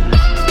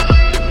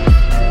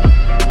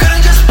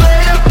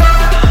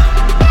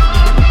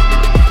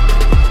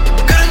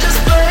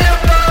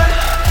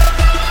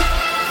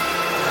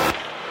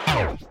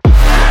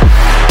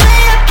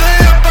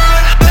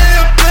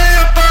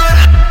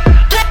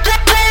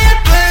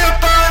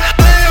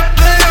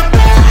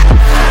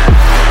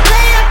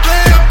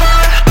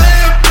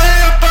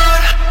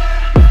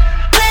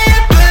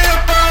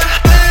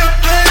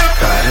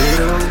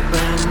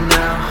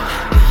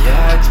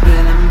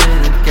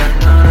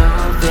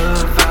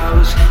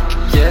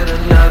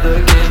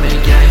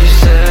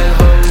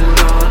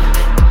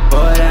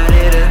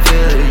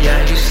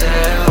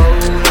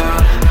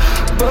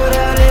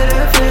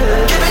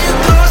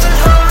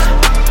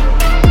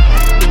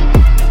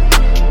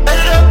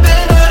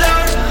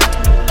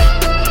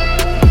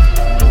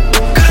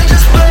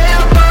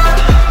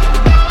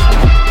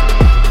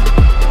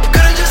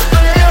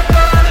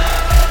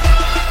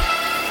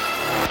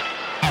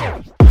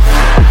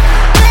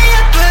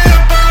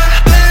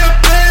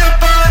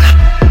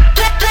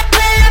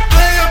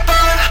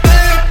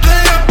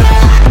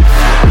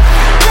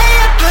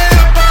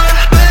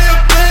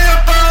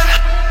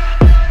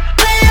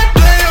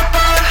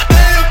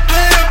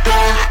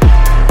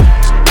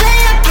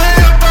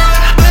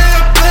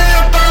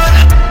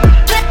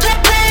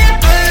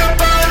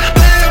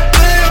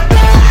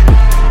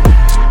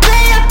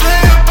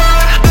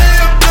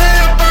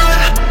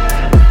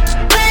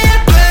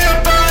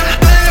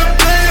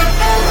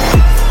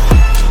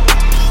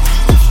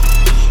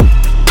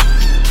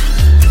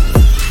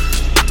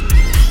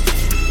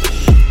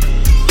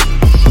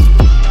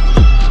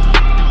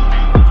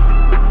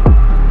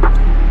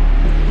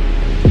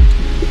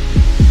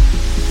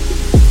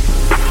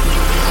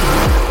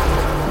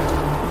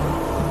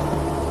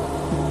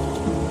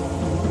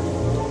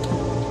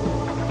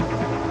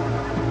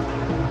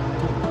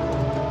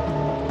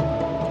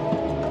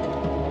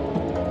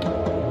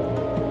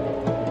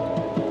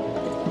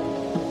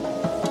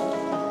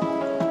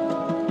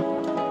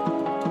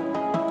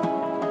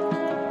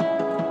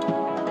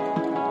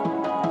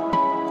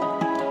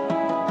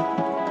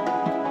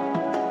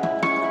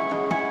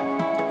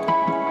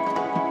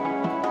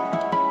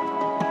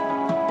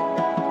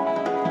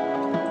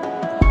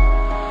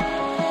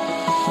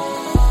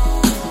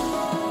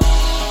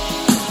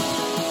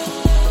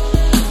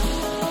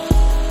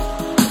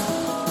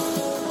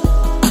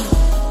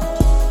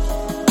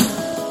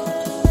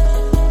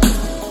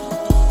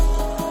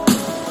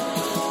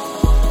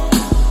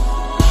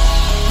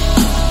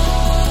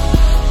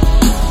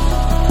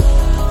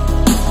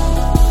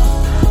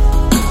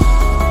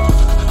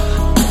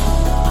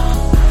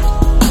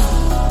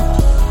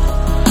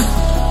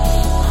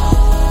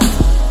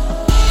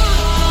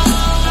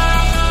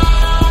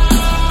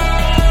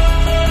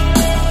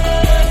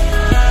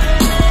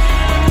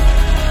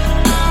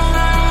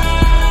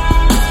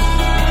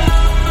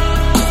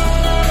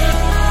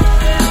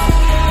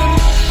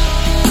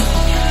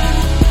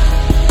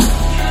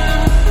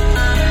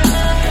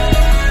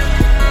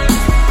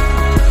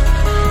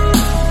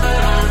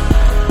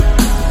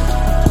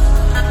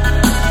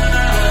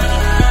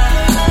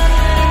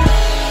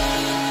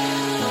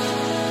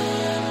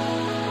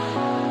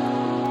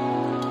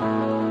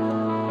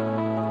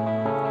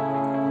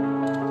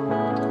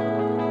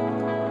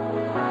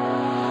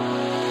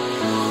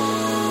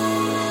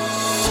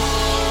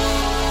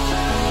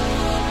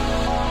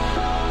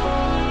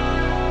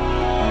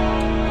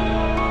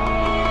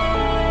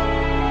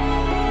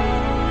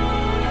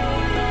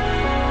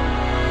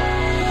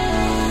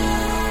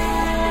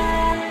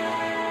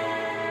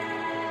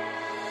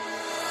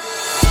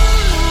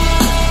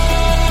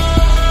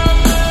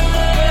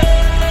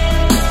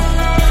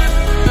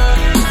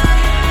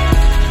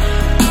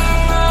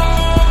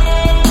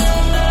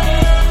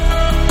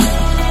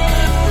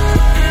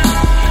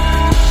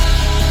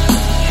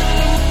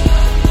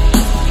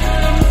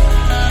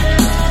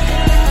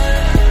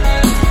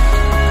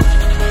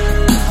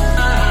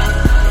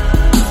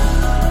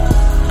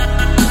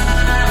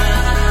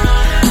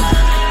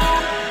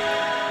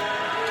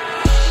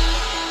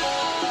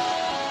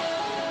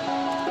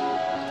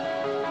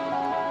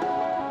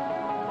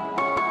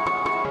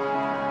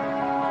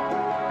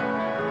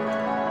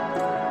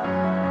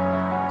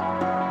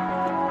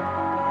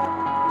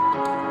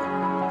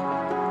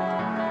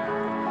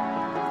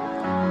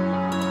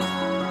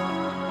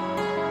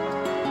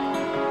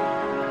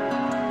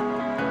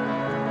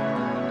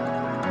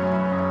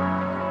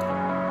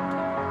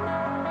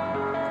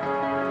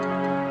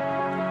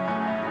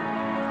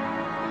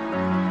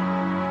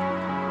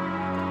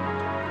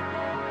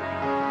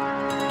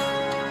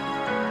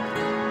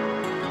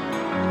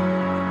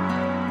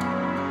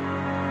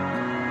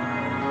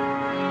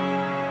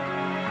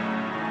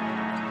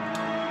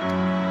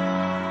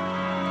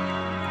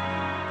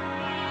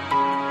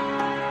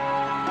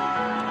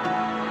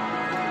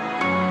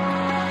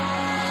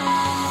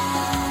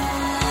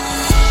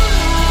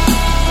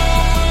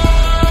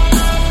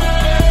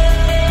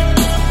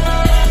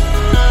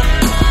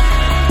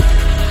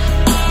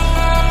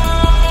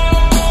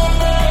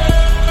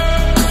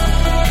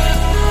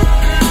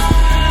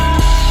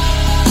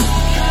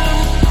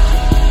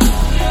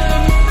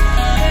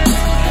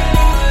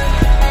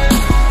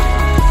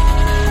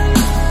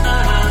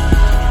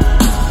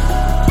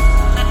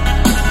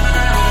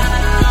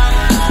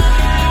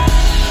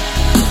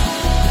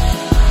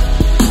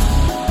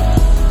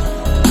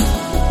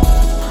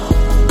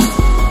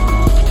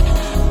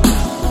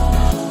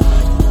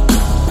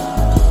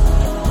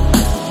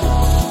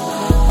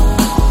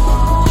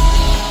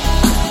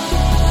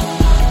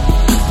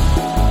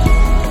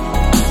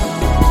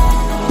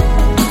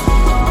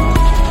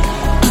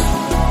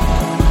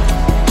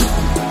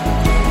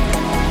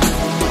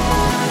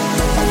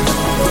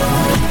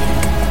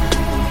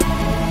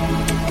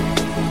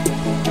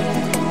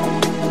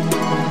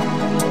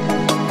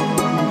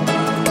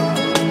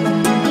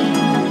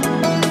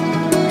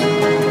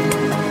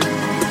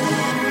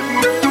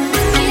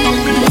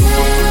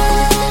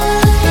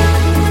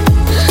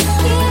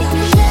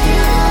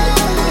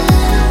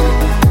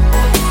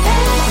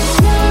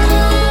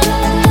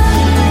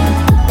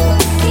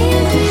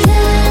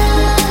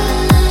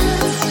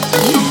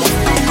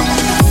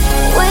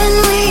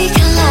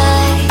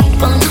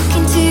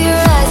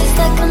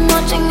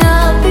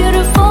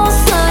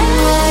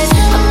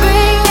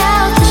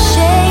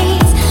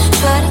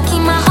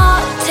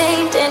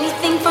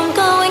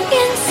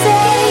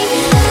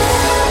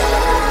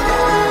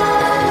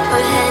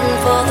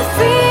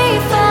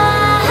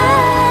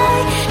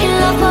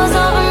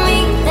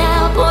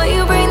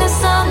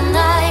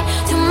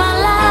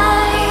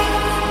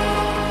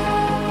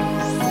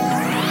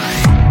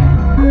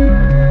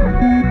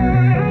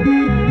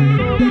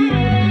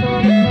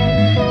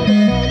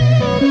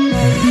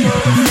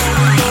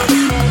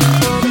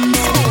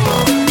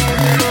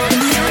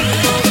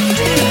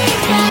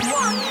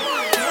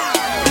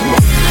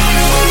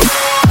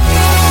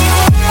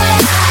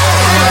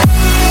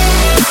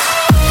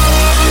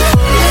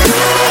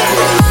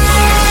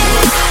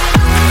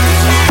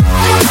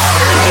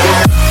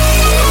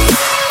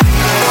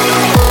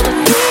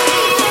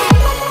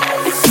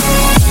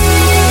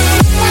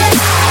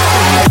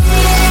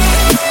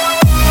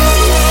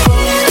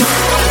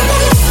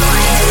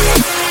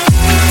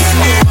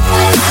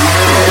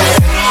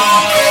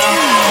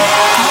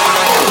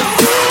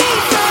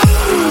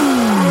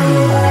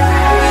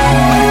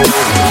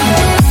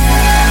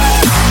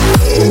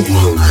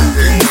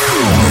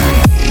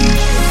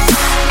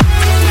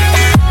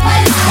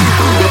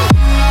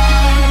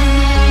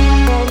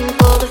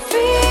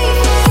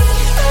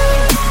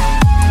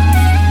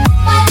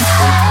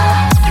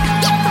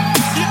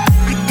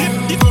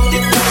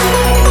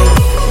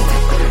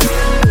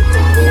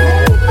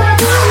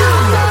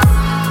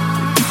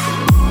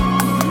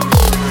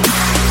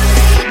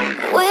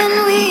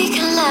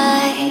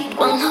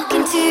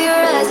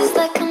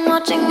 I'm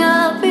watching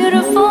a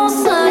beautiful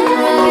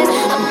sunrise.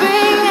 I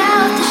bring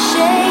out the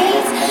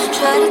shades,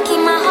 try to keep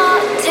my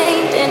heart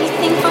tamed,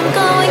 anything from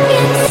going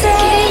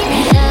insane.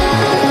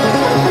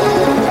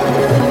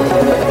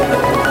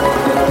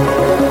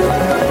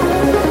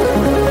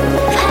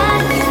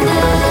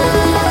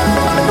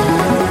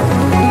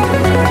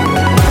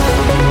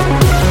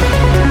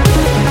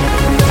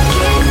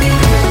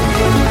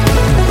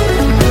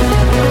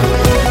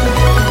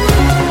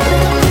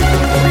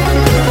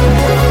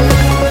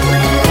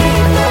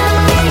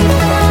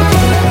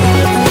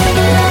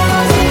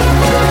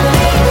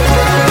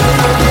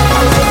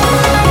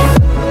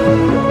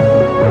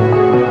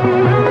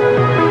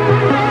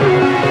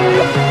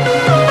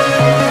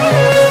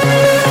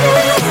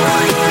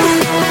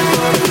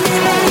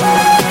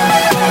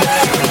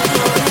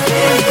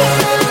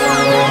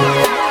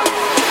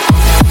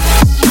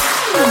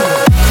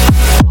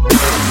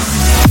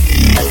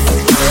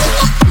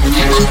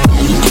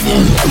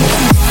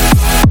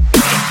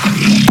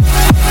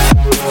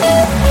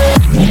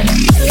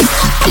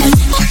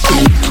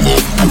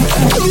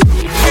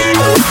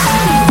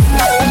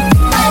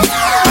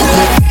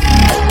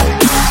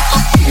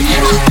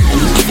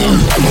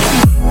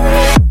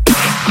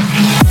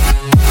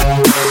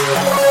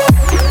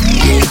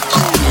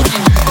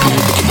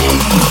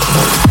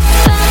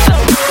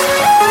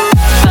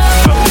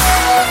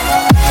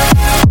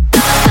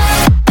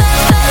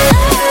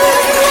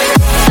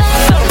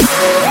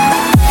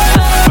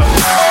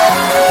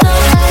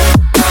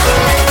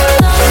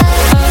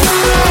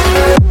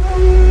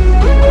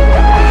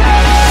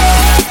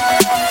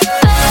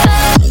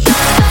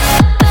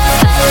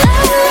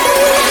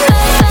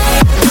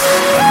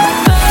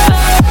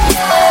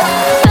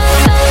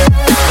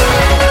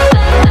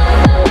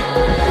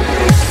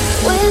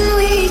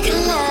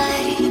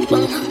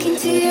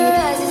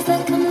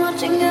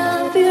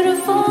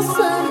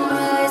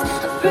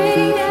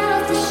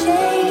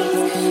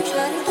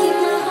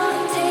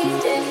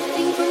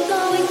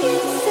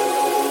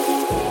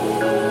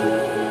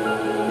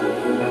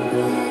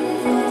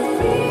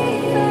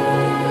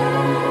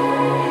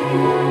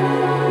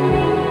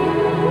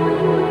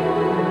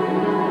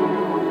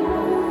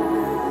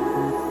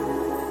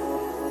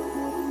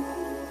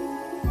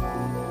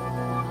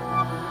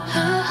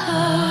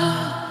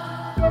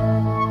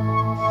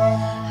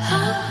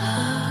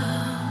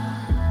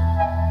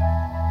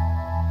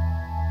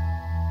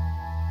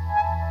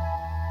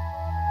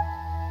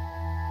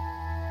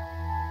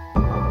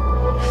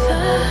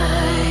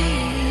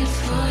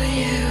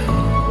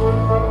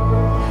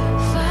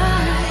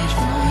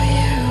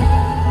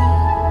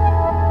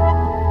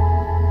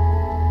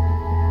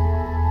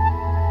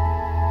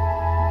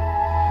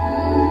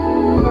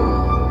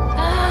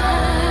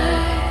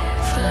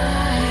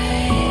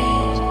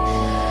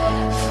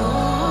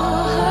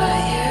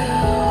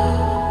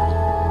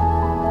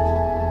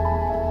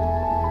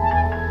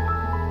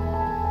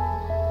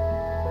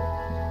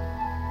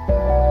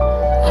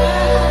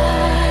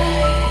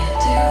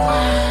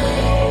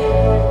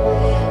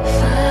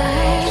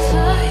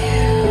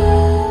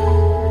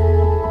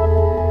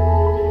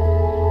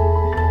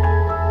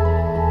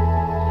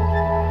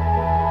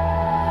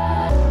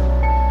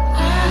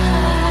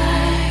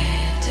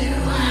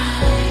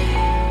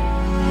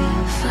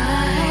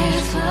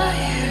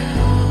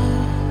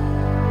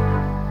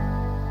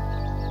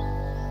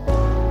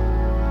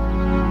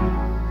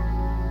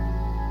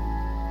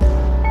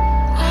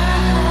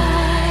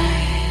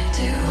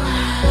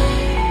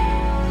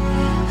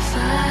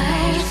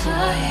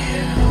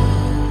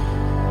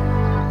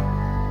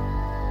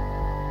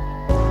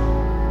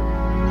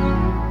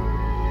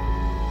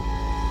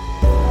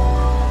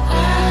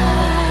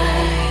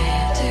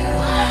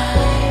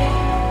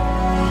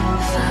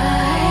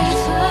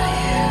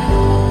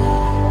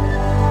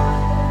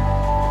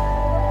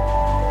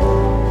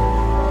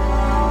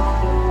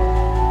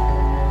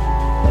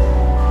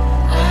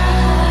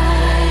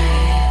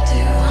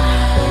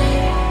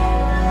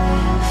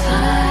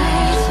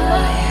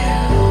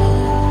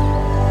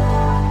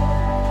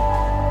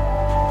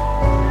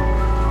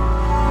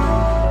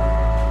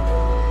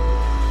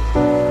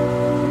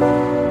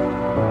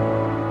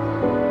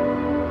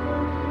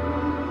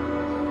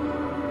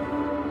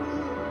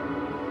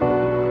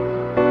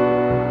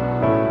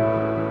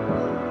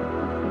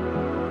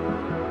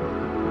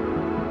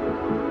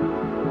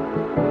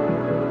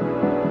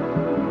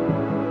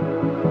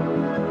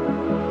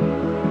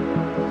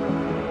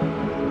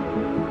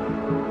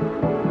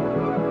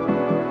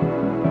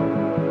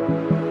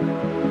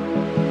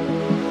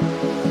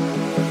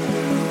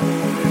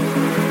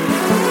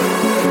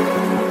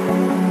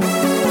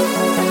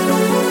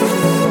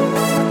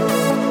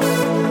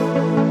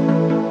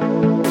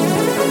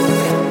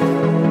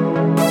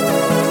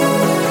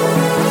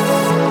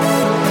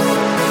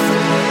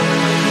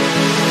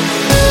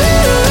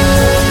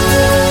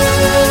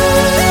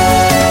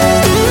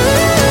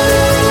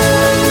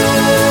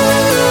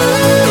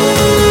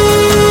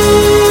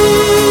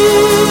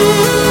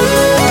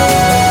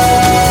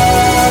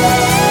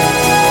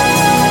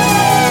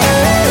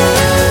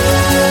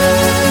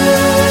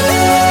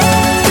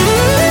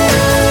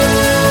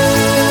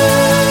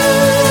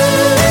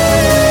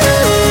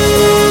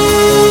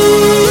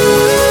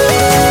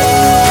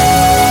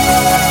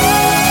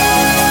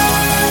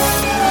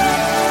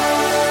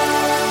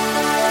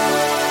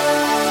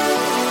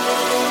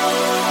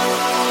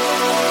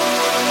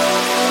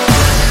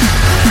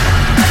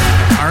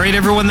 right,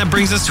 everyone, that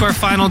brings us to our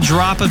final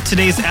drop of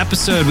today's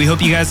episode. We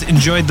hope you guys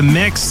enjoyed the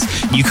mix.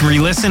 You can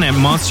re-listen at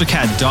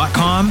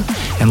monstercat.com.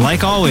 And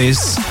like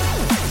always,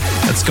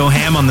 let's go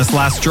ham on this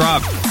last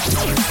drop.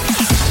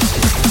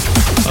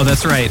 Oh,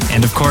 that's right.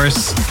 And of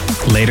course,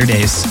 later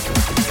days.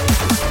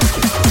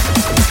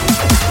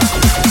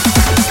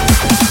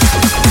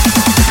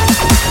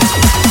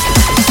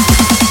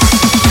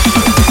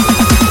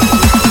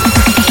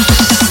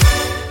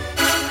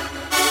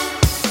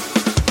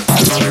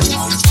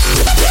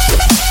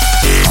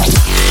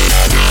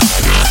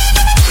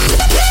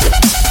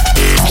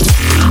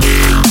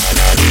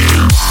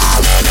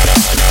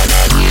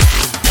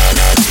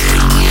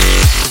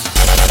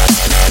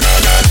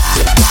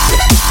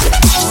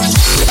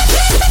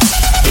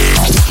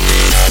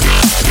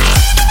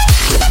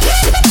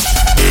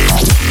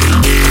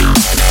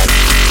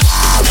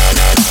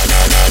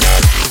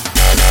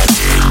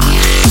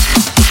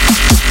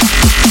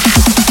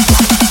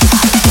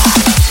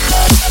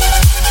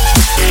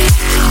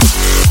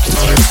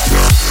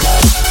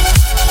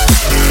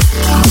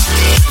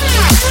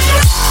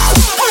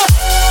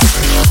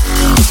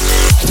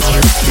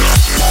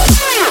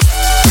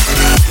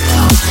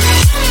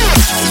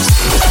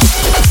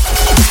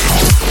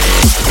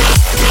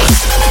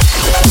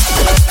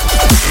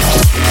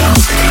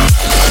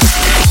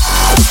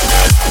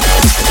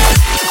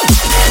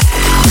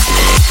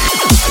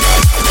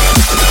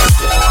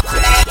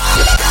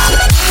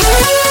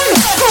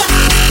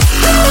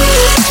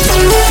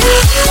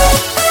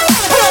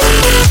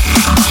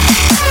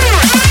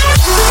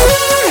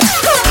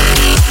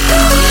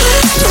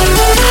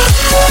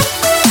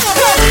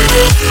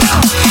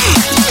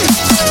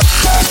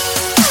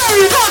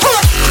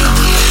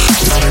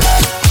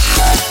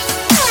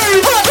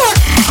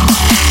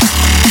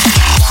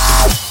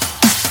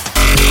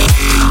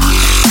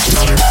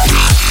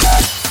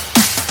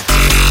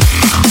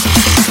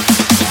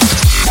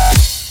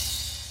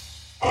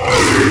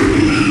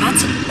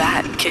 That's a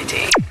bad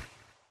kitty.